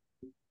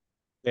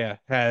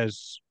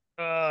 has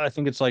I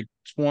think it's like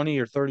 20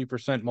 or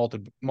 30%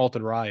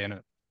 malted rye in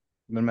it.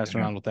 I've been messing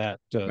Yeah. around with that.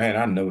 Man,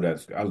 I know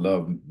I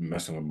love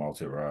messing with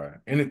malted rye.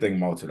 Anything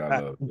malted, I I,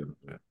 love.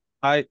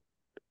 I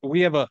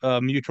we have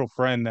a mutual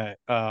friend that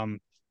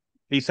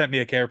he sent me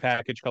a care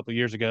package a couple of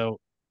years ago.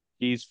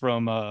 He's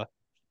from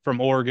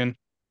Oregon,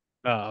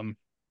 um,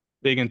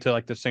 big into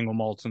like the single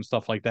malts and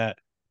stuff like that.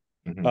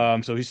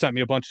 Mhm. So he sent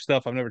me a bunch of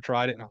stuff. I've never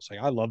tried it, and I was like,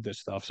 I love this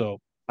stuff.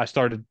 So I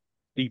started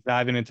deep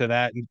diving into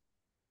that, and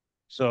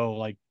so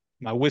like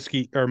my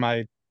whiskey or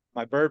my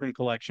bourbon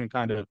collection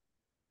kind of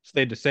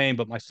stayed the same,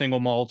 but my single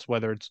malts,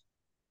 whether it's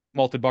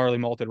malted barley,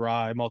 malted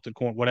rye, malted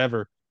corn,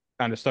 whatever,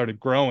 kind of started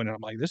growing, and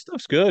I'm like, this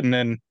stuff's good. And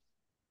then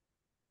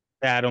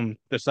Adam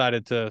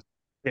decided to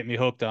get me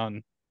hooked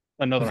on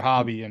another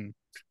hobby, and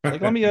like,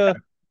 let me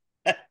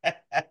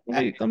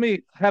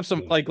have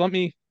some, like, let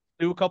me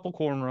do a couple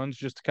corn runs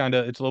just to kind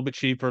of, it's a little bit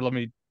cheaper. Let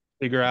me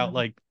figure out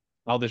like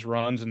how this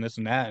runs and this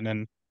and that. And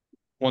then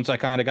once I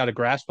kind of got a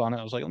grasp on it,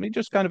 I was like, let me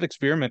just kind of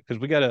experiment, because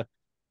we got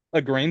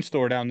a grain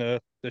store down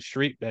the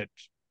street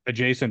that's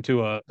adjacent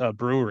to a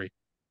brewery.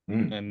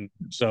 Mm. And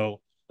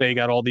so they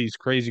got all these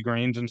crazy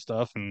grains and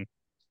stuff. And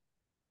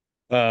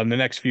the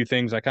next few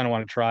things I kind of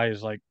want to try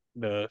is like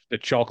the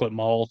chocolate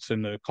malts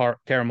and the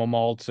caramel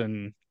malts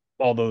and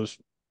all those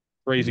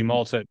crazy Mhm.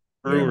 malts that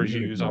Yeah, brewers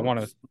milk use. malts. I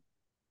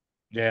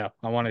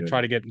want to Yeah.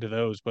 try to get into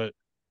those. But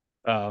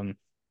um,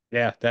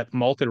 yeah, that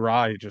malted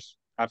rye, just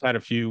I've had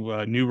a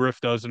few. New Riff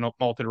does a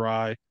malted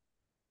rye.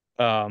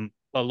 A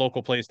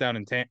local place down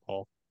in Tampa,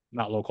 well,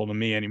 not local to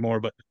me anymore,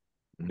 but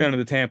down Mhm. in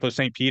the Tampa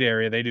St. Pete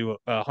area, they do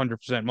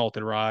 100%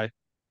 malted rye,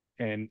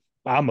 and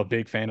I'm a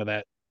big fan of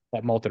that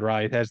malted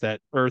rye. It has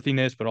that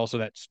earthiness, but also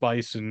that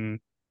spice and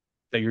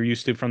that you're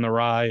used to from the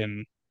rye,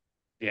 and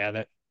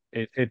yeah,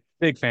 it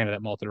big fan of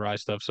that malted rye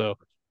stuff. So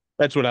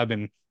that's what I've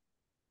been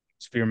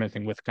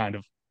experimenting with kind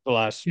of the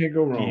last Can't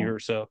go year wrong. or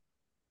so.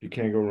 You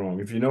can't go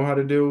wrong. If you know how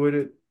to deal with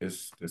it,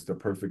 it's the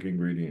perfect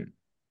ingredient.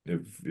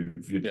 If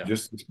you're Yeah.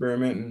 just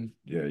experimenting,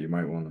 yeah, you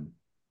might want to.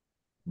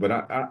 But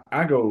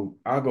I'll go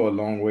a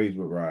long ways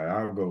with rye.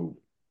 I'll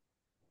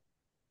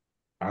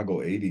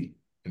go 80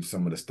 in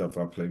some of the stuff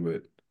I play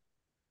with.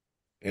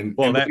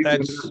 Well, And that believe it or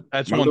that's not,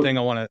 that's my one little thing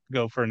I want to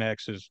go for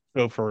next is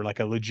go for like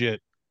a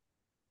legit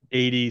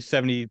 80,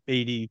 70,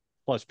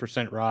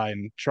 80+% rye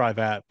and try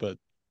that. But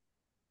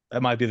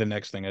that might be the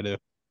next thing I do.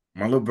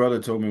 my little brother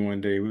told me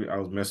one day I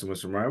was messing with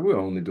some rye. We were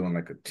only doing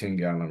like a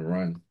 10-gallon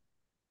run.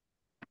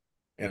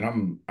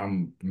 And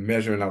I'm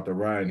measuring out the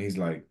rye, and he's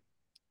like,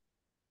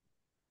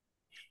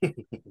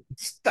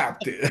 stop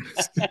this.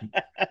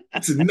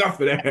 It's enough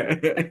of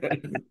that.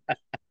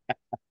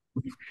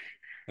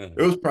 It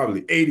was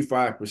probably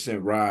 85%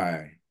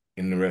 rye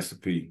in the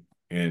recipe,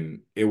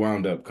 and it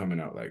wound up coming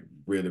out like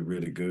really,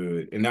 really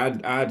good. And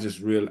I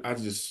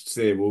just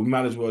said, well, we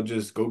might as well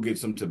just go get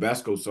some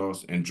Tabasco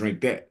sauce and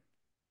drink that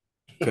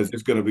because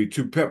it's gonna be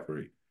too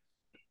peppery.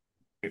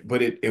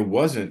 But it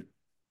wasn't.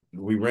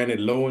 We ran it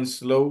low and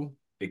slow.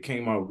 It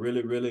came out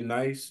really, really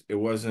nice. It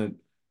wasn't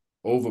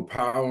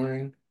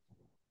overpowering.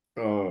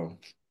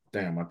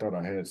 Damn, I thought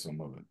I had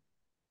some of it.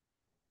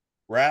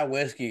 Rye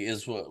whiskey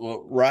is what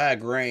rye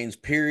grains,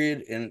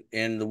 period,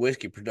 in the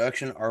whiskey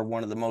production are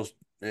one of the most.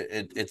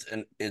 It's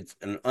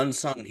an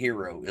unsung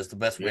hero is the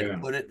best way to Yeah.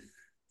 put it.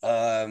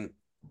 Um,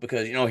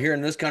 because here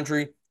in this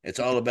country, it's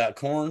all about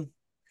corn.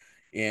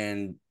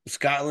 In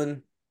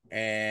Scotland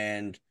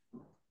and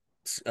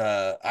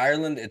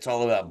Ireland, it's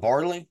all about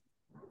barley.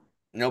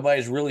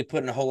 Nobody's really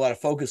putting a whole lot of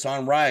focus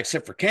on rye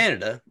except for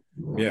Canada.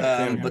 Yeah,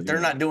 Canada, But they're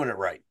yeah. not doing it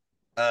right.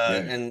 Yeah.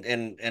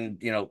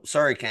 And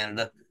sorry,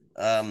 Canada.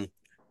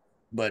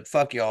 But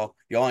fuck y'all.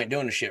 Y'all ain't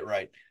doing the shit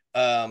right.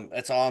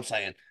 That's all I'm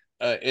saying.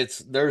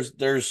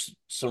 There's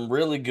some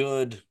really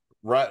good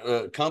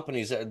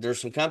companies.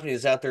 There's some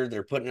companies out there that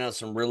are putting out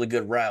some really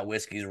good rye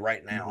whiskeys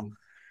right now.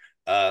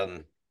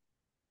 Um,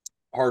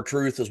 Hard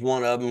Truth is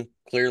one of them,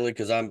 clearly,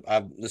 because I'm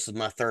this is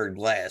my third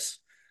glass.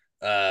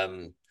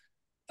 Um,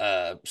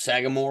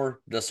 Sagamore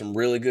does some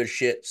really good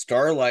shit.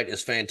 Starlight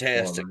is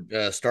fantastic.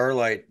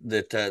 Starlight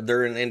that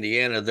they're in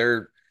Indiana.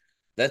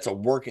 That's a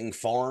working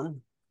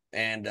farm,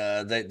 and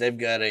they've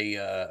got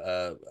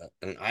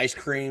an ice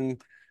cream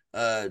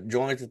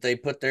joint that they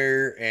put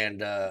there, and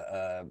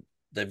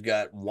they've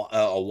got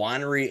a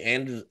winery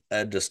and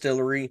a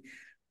distillery.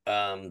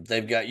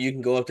 They've got you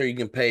can go up there, you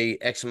can pay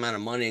X amount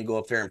of money and go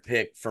up there and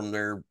pick from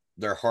their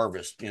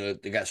harvest.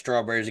 They got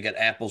strawberries, they got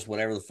apples,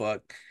 whatever the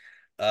fuck.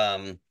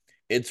 Um,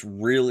 it's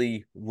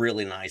really,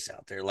 really nice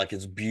out there. Like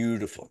it's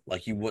beautiful.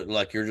 Like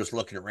you're just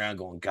looking around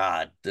going,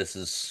 God, this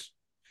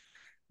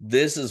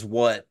is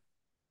what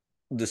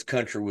this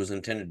country was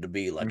intended to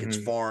be. Like it's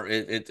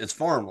it's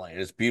farmland.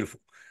 It's beautiful.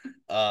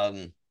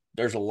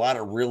 There's a lot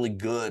of really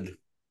good.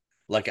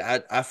 Like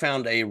I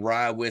found a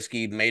rye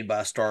whiskey made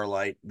by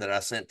Starlight that I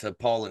sent to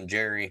Paul and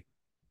Jerry,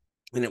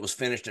 and it was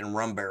finished in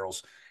rum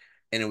barrels,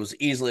 and it was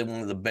easily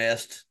one of the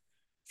best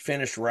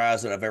finished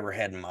ryes that I've ever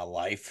had in my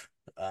life.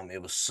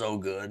 It was so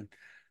good.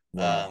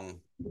 Wow.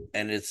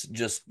 And it's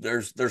just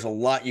there's a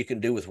lot you can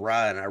do with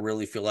rye, and I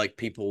really feel like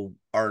people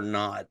are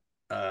not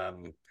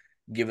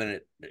giving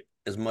it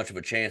as much of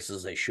a chance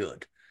as they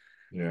should.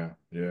 Yeah,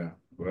 yeah.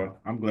 Well,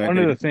 I'm glad One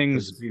they of the do because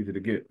things it's easy to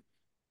get.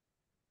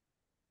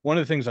 one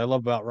of the things I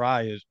love about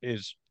rye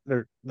is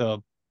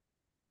the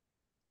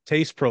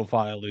taste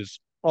profile is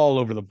all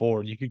over the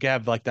board. You could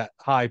have like that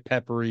high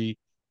peppery,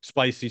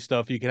 spicy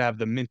stuff. You could have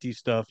the minty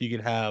stuff. You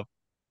could have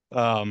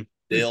um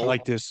Dill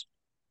like the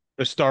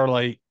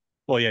Starlight.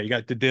 Well, yeah, you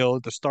got the dill,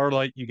 the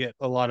Starlight. You get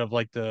a lot of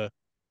like the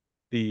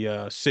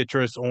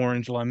citrus,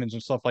 orange, lemons,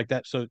 and stuff like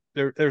that. So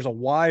there's a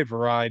wide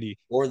variety,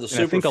 or the and I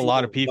super think a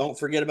lot of floral. people Don't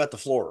forget about the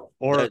floral.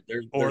 or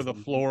There's the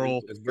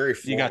floral. it's very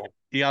You got floral.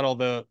 you got all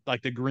the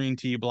like the green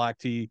tea, black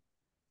tea.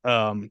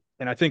 And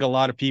I think a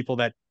lot of people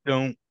that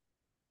don't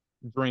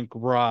drink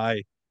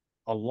rye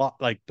a lot,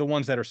 like the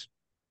ones that are,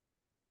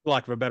 for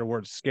lack of a better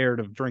word, scared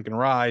of drinking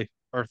rye,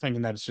 are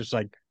thinking that it's just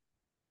like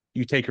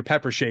you take your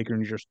pepper shaker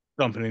and you just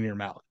dump it in your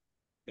mouth.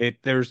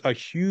 There's a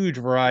huge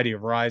variety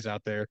of ryes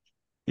out there.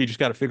 You just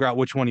got to figure out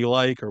which one you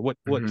like or what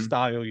Mm-hmm.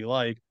 style you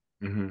like,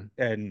 Mm-hmm.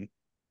 and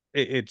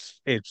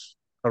it's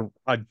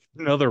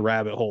another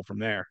rabbit hole from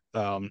there.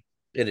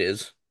 It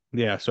is.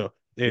 Yeah, so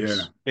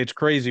Yeah. it's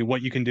crazy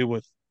what you can do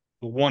with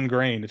one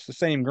grain. It's the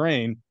same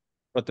grain,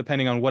 but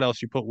depending on what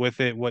else you put with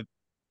it, what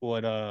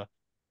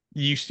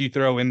yeast you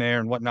throw in there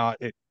and whatnot,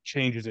 it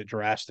changes it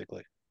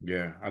drastically.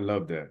 Yeah. I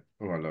love that.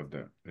 Oh, I love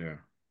that. Yeah.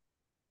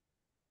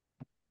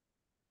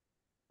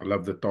 I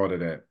love the thought of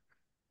that.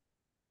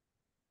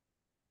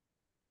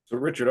 So,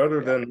 Richard,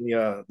 other than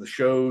the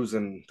shows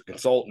and the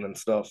consultant and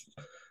stuff,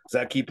 is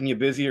that keeping you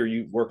busy, or are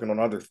you working on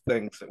other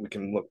things that we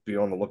can be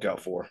on the lookout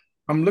for?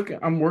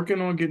 I'm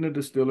working on getting a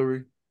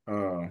distillery.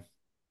 I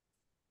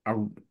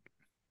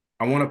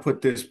I want to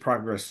put this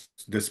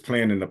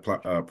plan into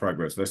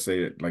progress. Let's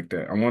say it like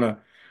that. I want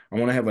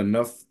to have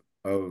enough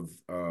of,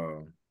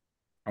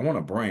 I want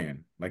a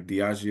brand like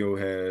Diageo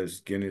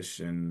has, Guinness,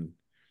 and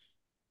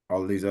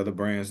all of these other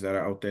brands that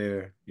are out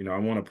there. I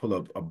want to pull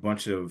up a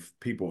bunch of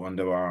people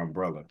under our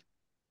umbrella.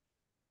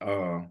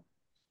 Uh,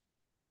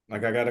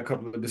 like I got a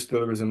couple of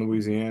distilleries in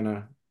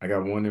Louisiana. I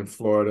got one in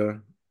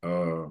Florida.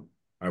 I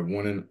have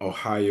one in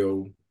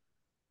Ohio.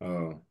 I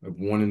have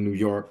one in New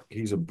York.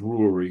 He's a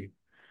brewery.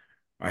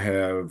 I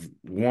have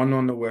one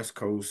on the West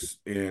Coast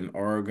in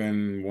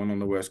Oregon, one on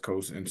the West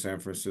Coast in San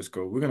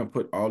Francisco. We're going to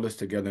put all this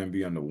together and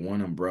be under one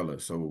umbrella.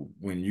 So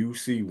when you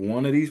see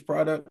one of these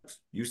products,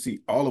 you see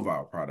all of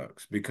our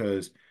products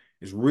because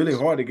it's really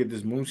hard to get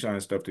this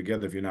moonshine stuff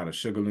together if you're not a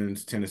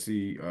Sugarlands,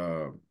 Tennessee,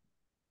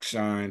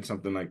 Shine,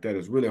 something like that.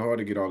 It's really hard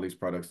to get all these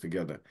products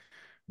together.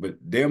 But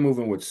they're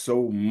moving with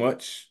so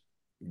much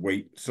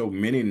weight, so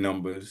many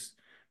numbers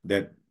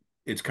that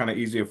it's kind of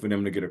easier for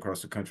them to get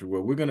across the country.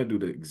 Well, we're going to do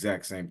the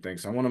exact same thing.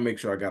 So I want to make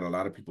sure I got a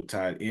lot of people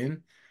tied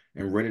in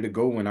and ready to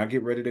go when I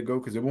get ready to go,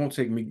 because it won't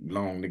take me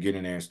long to get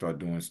in there and start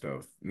doing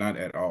stuff. Not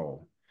at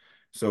all.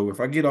 So if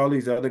I get all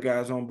these other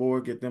guys on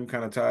board, get them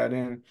kind of tied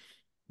in,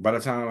 by the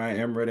time I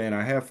am ready, and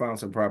I have found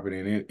some property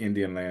in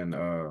Indian Land,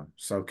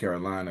 South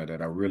Carolina,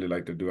 that I really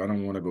like to do. I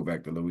don't want to go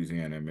back to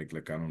Louisiana and make,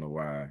 like, I don't know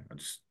why. I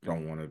just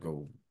don't want to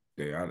go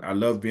there. I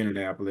love being in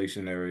the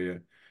Appalachian area,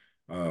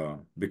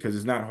 because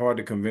it's not hard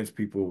to convince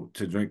people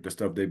to drink the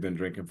stuff they've been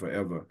drinking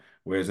forever.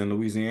 Whereas in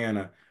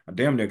Louisiana, I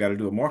damn near got to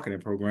do a marketing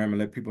program and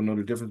let people know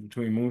the difference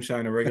between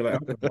moonshine and regular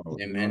alcohol.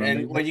 Yeah, You know man. what I And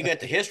mean? well, you got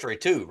the history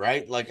too,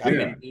 right? Like, I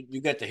Yeah, mean,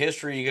 you got the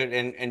history, you got,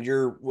 and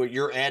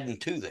you're adding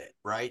to that,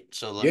 right?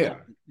 So yeah,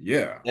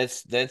 yeah.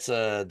 that's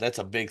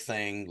a big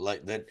thing.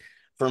 Like that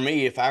for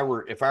me, if I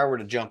were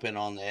to jump in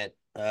that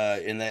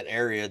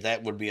area,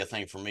 that would be a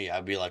thing for me.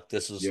 I'd be like,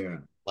 this is Yeah.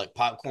 like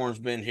Popcorn's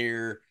been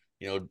here,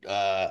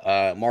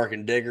 Mark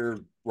and Digger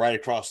right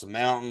across the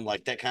mountain,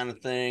 like that kind of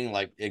thing.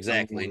 Like I don't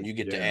exactly, want and to, you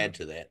get to yeah. add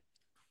to that.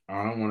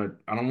 I don't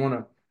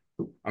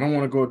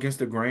want to go against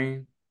the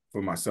grain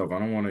for myself. I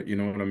don't want to, you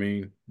know what I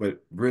mean? But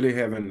really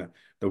having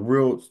the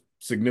real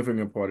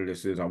significant part of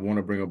this is I want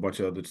to bring a bunch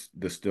of other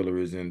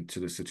distilleries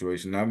into the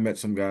situation. I've met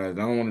some guys.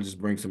 I don't want to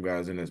just bring some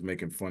guys in that's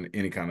making fun of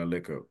any kind of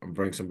liquor. I'm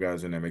bring some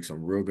guys in that make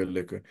some real good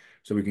liquor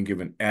so we can give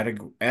an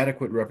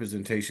adequate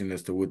representation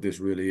as to what this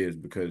really is.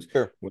 Because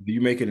Sure. whether you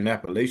make it in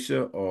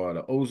Appalachia or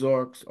the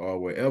Ozarks or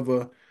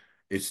wherever,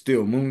 it's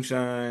still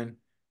moonshine.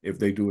 If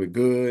they do it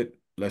good,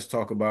 let's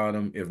talk about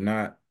them. If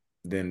not,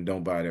 then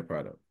don't buy their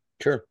product.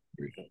 Sure.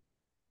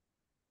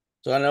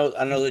 So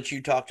I know that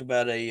you talked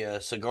about a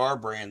cigar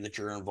brand that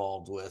you're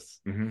involved with.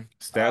 Uh,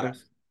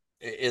 Status.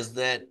 is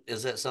that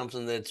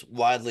something that's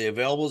widely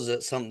available? Is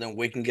that something that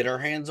we can get our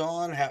hands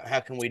on? How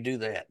can we do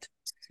that?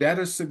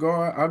 Status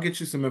Cigar. I'll get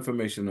you some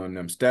information on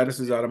them. Status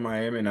is out of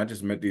Miami, and I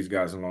just met these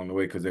guys along the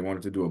way because they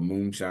wanted to do a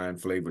moonshine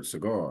flavored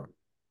cigar.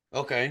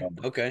 Okay, Um,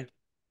 okay,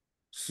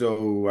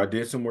 So I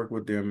did some work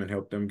with them and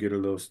helped them get a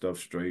little stuff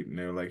straight. And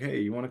they were like,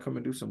 "Hey, you want to come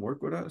and do some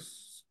work with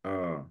us?"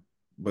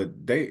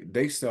 But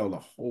they sell a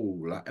whole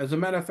lot. As a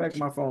matter of fact,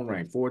 my phone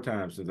rang 4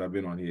 times since I've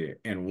been on here,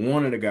 and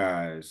one of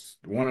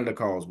the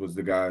calls was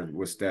the guy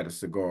with Status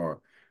Cigar.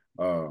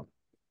 Uh,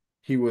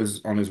 he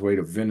was on his way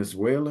to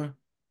Venezuela.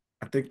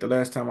 I think the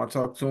last time I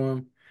talked to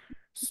him,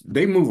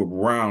 they move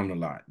around a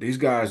lot. These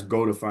guys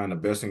go to find the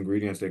best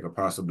ingredients they could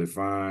possibly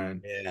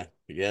find. yeah,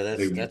 yeah.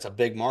 They That's a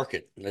big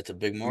market. That's a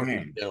big market.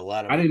 Man, You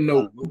got I didn't a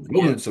lot know of movement.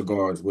 Yeah, rolling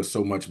cigars was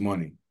so much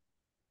money.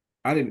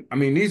 I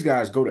mean, these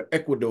guys go to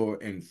Ecuador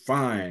and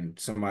find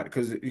somebody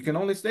because you can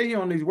only stay here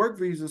on these work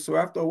visas. So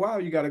after a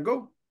while, you got to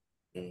go.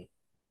 mm.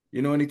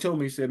 You know, and he told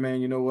me, he said, "Man,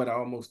 you know what? I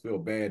almost feel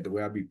bad the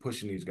way I be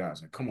pushing these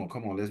guys. Like, come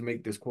on, let's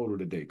make this quota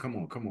today. Come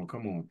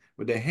on.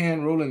 But they're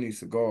hand rolling these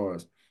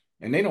cigars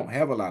and they don't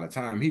have a lot of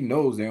time. He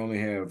knows they only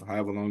have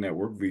however long that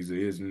work visa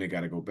is and they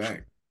got to go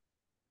back.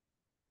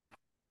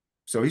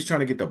 So he's trying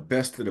to get the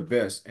best of the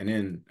best. And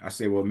then I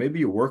say, well, maybe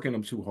you're working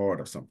them too hard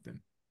or something.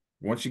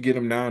 Once you get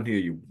them down here,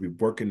 you're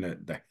working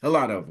the hell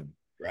out of them.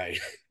 Right.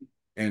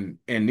 And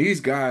these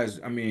guys,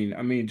 I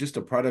mean, just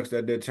the products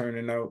that they're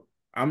turning out.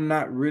 I'm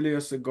not really a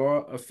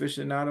cigar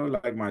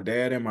aficionado like my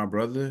dad and my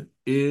brother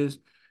is.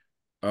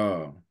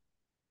 Uh,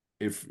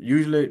 if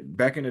usually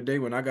back in the day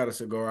when I got a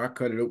cigar, I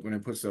cut it open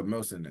and put something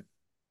else in it.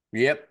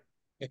 Yep.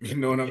 You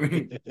know what I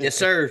mean? Yes,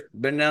 sir.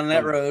 Been down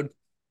that road.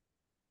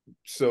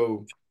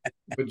 So,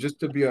 but just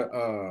to be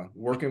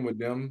working with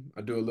them,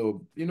 I do a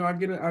little, I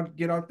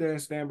get out there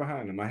and stand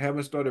behind them. I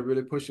haven't started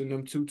really pushing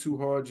them too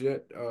hard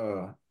yet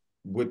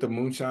with the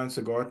moonshine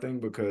cigar thing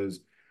because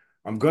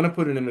I'm gonna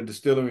put it in a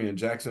distillery in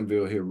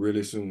Jacksonville here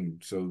really soon.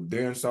 So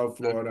they're in South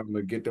Florida. I'm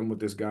gonna get them with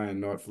this guy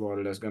in North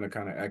Florida that's gonna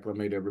kind of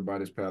acclimate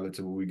everybody's palate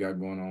to what we got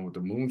going on with the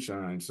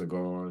moonshine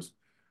cigars.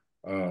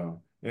 Uh,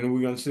 and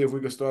we're gonna see if we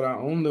can start our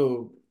own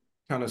little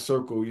kind of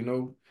circle,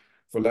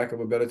 for lack of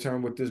a better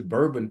term, with this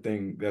bourbon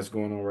thing that's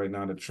going on right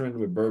now. The trend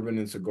with bourbon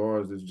and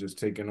cigars is just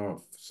taking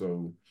off.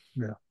 So,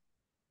 Yeah.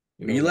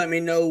 You let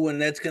me know when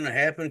that's going to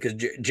happen because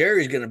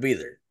Jerry's going to be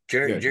there.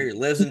 yeah, Jerry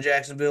lives in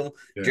Jacksonville.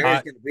 yeah.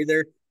 Jerry's going to be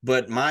there.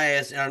 But my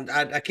ass, and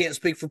I can't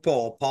speak for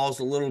Paul. Paul's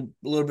a little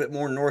bit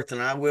more north than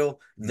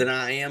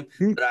I am,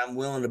 but I'm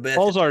willing to bet.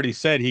 Paul's already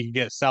said he could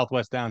get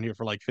Southwest down here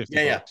for like 50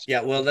 bucks.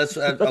 Yeah. Well, that's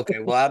okay.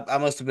 Well, I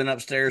must have been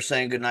upstairs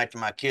saying goodnight to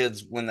my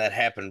kids when that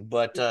happened.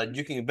 But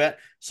you can bet.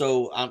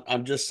 So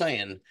I'm just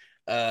saying,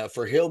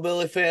 for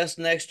Hillbilly Fest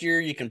next year,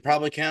 you can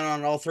probably count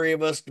on all three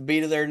of us to be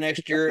there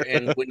next year.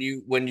 And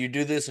when you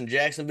do this in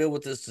Jacksonville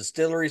with this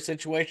distillery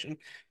situation,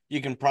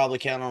 you can probably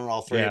count on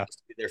all three of us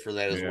to be there for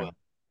that as Yeah. well.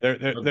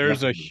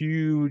 There's a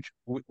huge.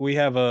 We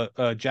have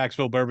a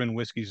Jacksonville Bourbon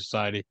Whiskey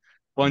Society,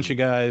 bunch of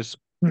guys.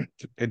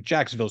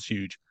 Jacksonville's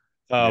huge.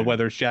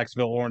 Whether it's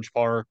Jacksonville Orange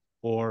Park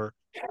or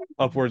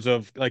upwards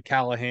of like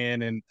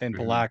Callahan and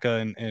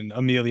Palaca and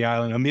Amelia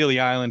Island.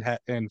 Amelia Island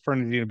and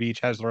Fernandina Beach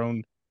has their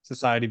own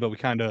society, but we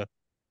kind of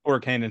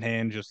work hand in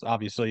hand. Just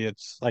obviously,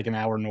 it's like an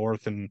hour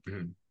north, and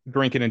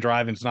drinking and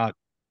driving is not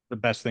the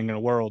best thing in the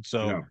world,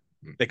 so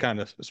No. they kind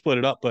of split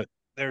it up. But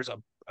there's a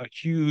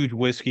huge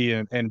whiskey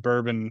and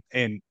bourbon,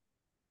 and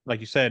like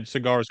you said,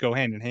 cigars go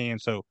hand in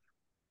hand. So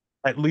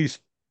at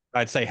least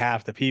I'd say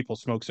half the people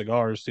smoke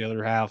cigars, the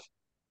other half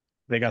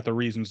they got the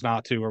reasons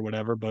not to or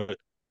whatever. But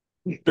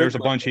there's a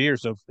bunch here,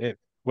 so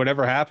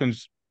whatever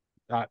happens,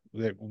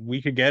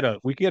 we could get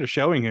a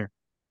showing here.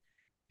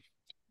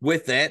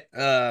 With that,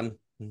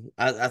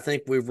 I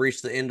think we've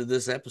reached the end of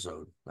this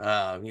episode.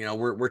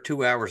 We're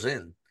 2 hours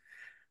in.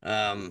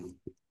 And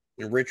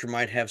Richard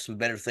might have some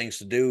better things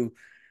to do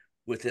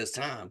with his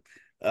time.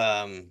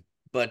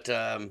 But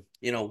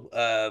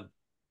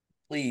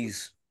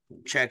please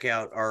check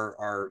out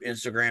our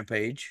Instagram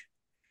page,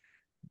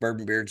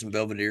 Bourbon Beards and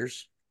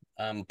Belvederes.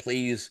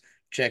 Please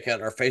check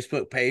out our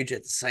Facebook page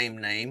at the same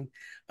name.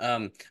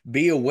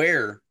 Be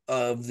aware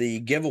of the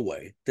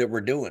giveaway that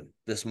we're doing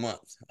this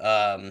month.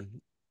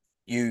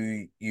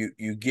 You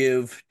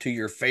give to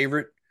your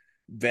favorite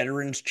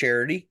veterans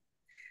charity.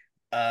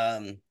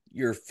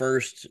 Your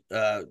first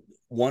 $1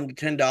 to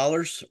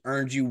 $10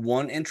 earns you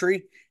one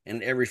entry,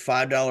 and every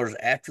 $5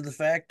 after the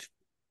fact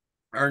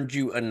earns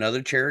you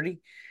another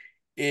charity.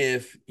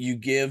 If you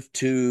give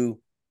to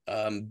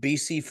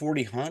BC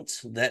 40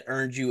 Hunts, that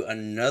earns you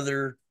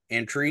another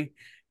entry.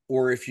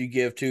 Or if you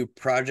give to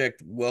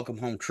Project Welcome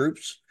Home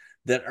Troops,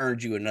 that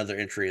earns you another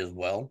entry as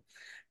well.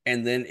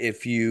 And then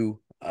if you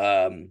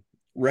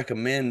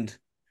recommend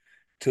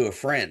to a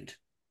friend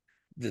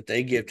that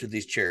they give to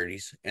these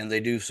charities, and they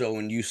do so,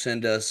 and you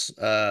send us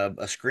a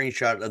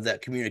screenshot of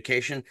that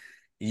communication,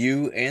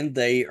 you and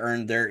they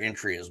earn their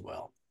entry as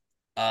well.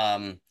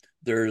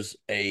 There's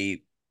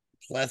a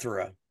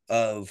plethora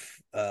of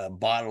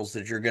bottles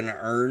that you're going to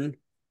earn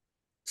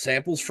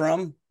samples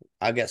from.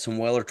 I got some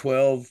Weller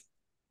 12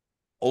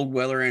 Old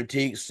Weller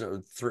Antiques,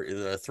 so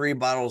three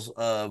bottles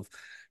of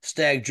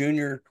Stag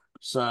Junior,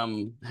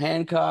 some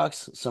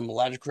Hancocks, some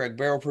Elijah Craig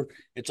Barrel Proof.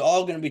 It's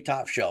all going to be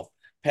top shelf.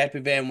 Pappy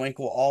Van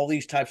Winkle, all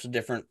these types of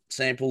different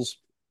samples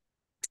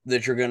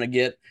that you're going to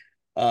get.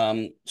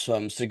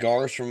 Some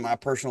cigars from my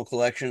personal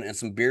collection and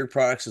some beard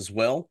products as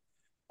well.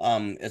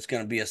 It's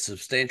going to be a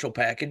substantial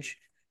package.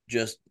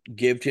 Just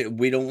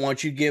we don't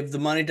want you to give the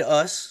money to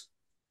us.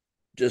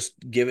 Just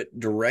give it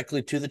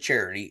directly to the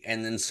charity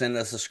and then send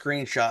us a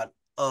screenshot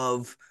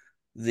of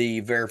the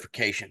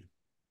verification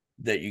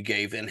that you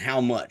gave and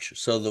how much,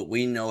 so that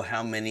we know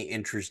how many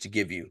entries to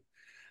give you.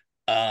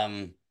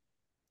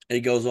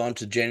 It goes on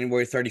to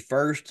January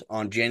 31st.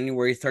 On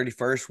January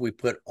 31st, we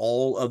put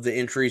all of the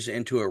entries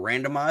into a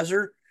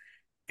randomizer,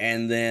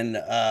 and then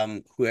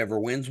whoever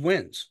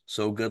wins.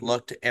 So good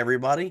luck to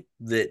everybody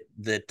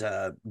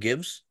that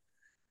gives.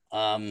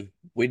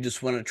 We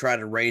just want to try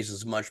to raise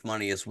as much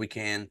money as we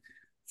can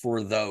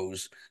for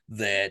those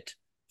that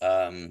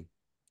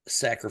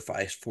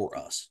sacrifice for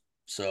us.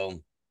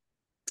 So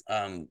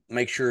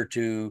make sure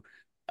to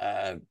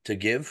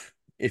give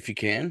if you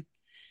can.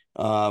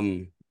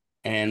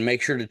 And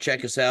make sure to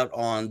check us out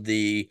on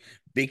the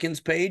Beacons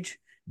page.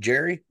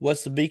 Jerry,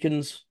 what's the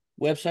Beacons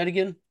website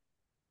again?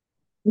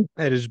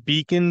 It is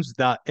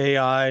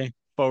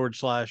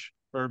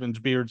beacons.ai/Bourbons,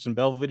 Beards, and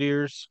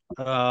Belvederes.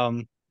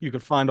 You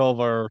can find all of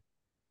our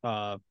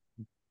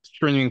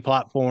streaming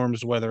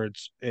platforms, whether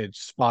it's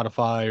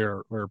Spotify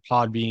or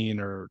Podbean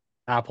or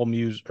Apple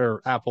Music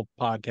or Apple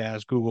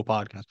Podcasts, Google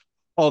Podcasts,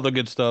 all the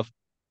good stuff.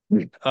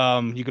 You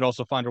could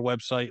also find our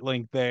website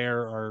link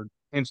there, our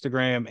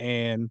Instagram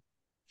and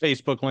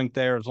Facebook link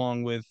there,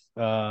 along with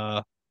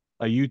a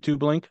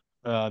YouTube link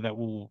that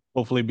we'll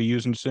hopefully be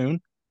using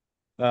soon,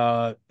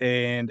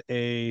 and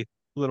a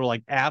little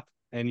like app,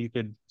 and you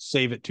could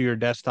save it to your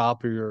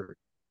desktop or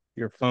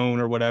your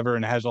phone or whatever,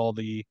 and it has all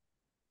the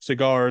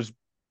cigars,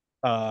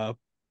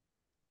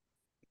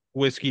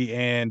 whiskey,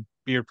 and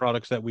beer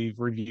products that we've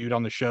reviewed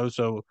on the show.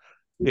 So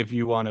if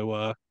you want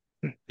to,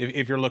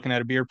 if you're looking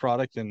at a beer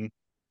product and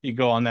you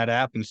go on that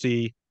app and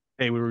see,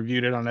 hey, we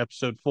reviewed it on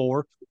episode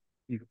 4,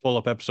 you can pull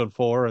up episode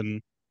 4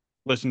 and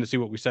listen to see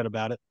what we said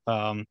about it.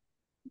 Along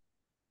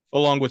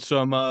with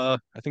some, I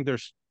think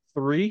there's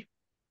 3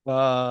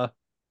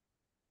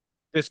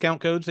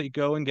 discount codes that you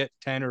go and get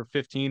 10 or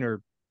 15,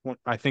 or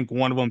I think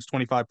one of them's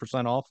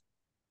 25% off.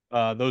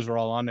 Those are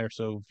all on there.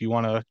 So if you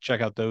want to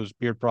check out those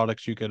beer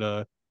products, you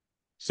could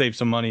save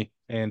some money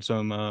and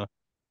try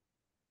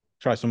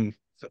some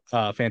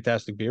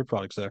fantastic beer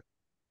products there.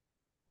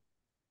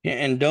 Yeah,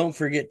 and don't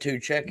forget to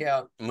check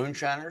out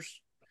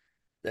Moonshiners.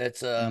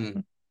 That's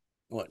 9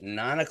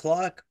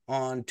 o'clock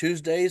on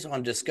Tuesdays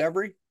on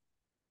Discovery.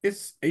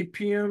 It's 8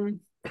 p.m.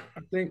 I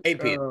think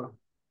 8 p.m.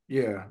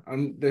 Yeah,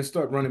 they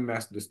start running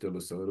Master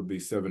Distiller, so it'll be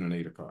 7 and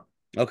 8 o'clock.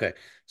 Okay,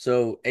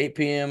 so 8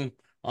 p.m.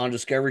 on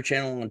Discovery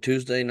Channel on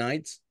Tuesday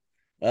nights.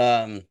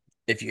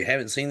 If you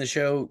haven't seen the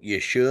show, you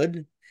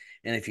should,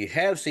 and if you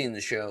have seen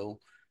the show,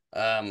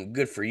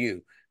 good for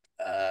you.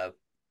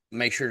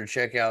 Make sure to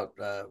check out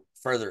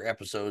further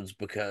episodes,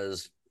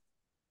 because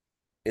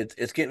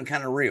it's getting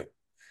kind of real,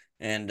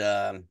 and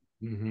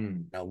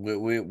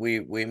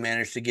we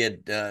managed to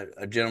get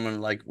a gentleman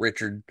like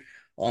Richard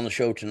on the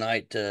show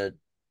tonight to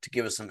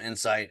give us some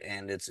insight,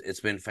 and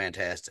it's been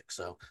fantastic.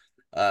 So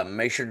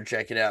make sure to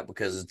check it out,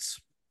 because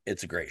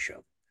it's a great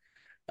show.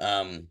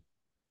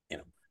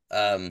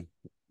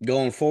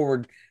 Going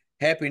forward,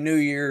 Happy New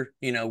Year.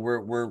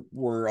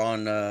 We're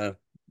on the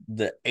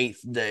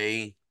 8th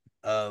day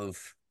of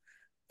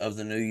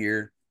the new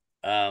year.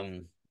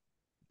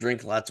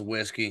 drink lots of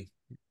whiskey,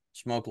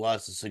 smoke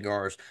lots of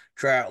cigars,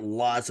 try out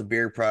lots of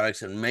beer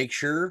products, and make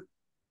sure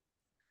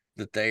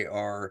that they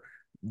are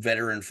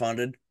veteran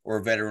funded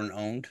or veteran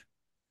owned.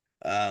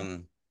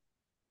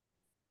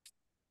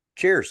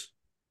 Cheers.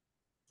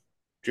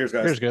 Cheers,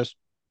 guys. Cheers, guys.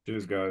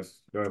 Cheers, guys.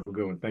 Y'all have a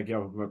good one. Thank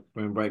y'all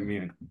for inviting me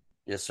in.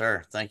 Yes,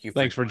 sir. Thank you.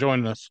 Thanks for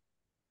joining us.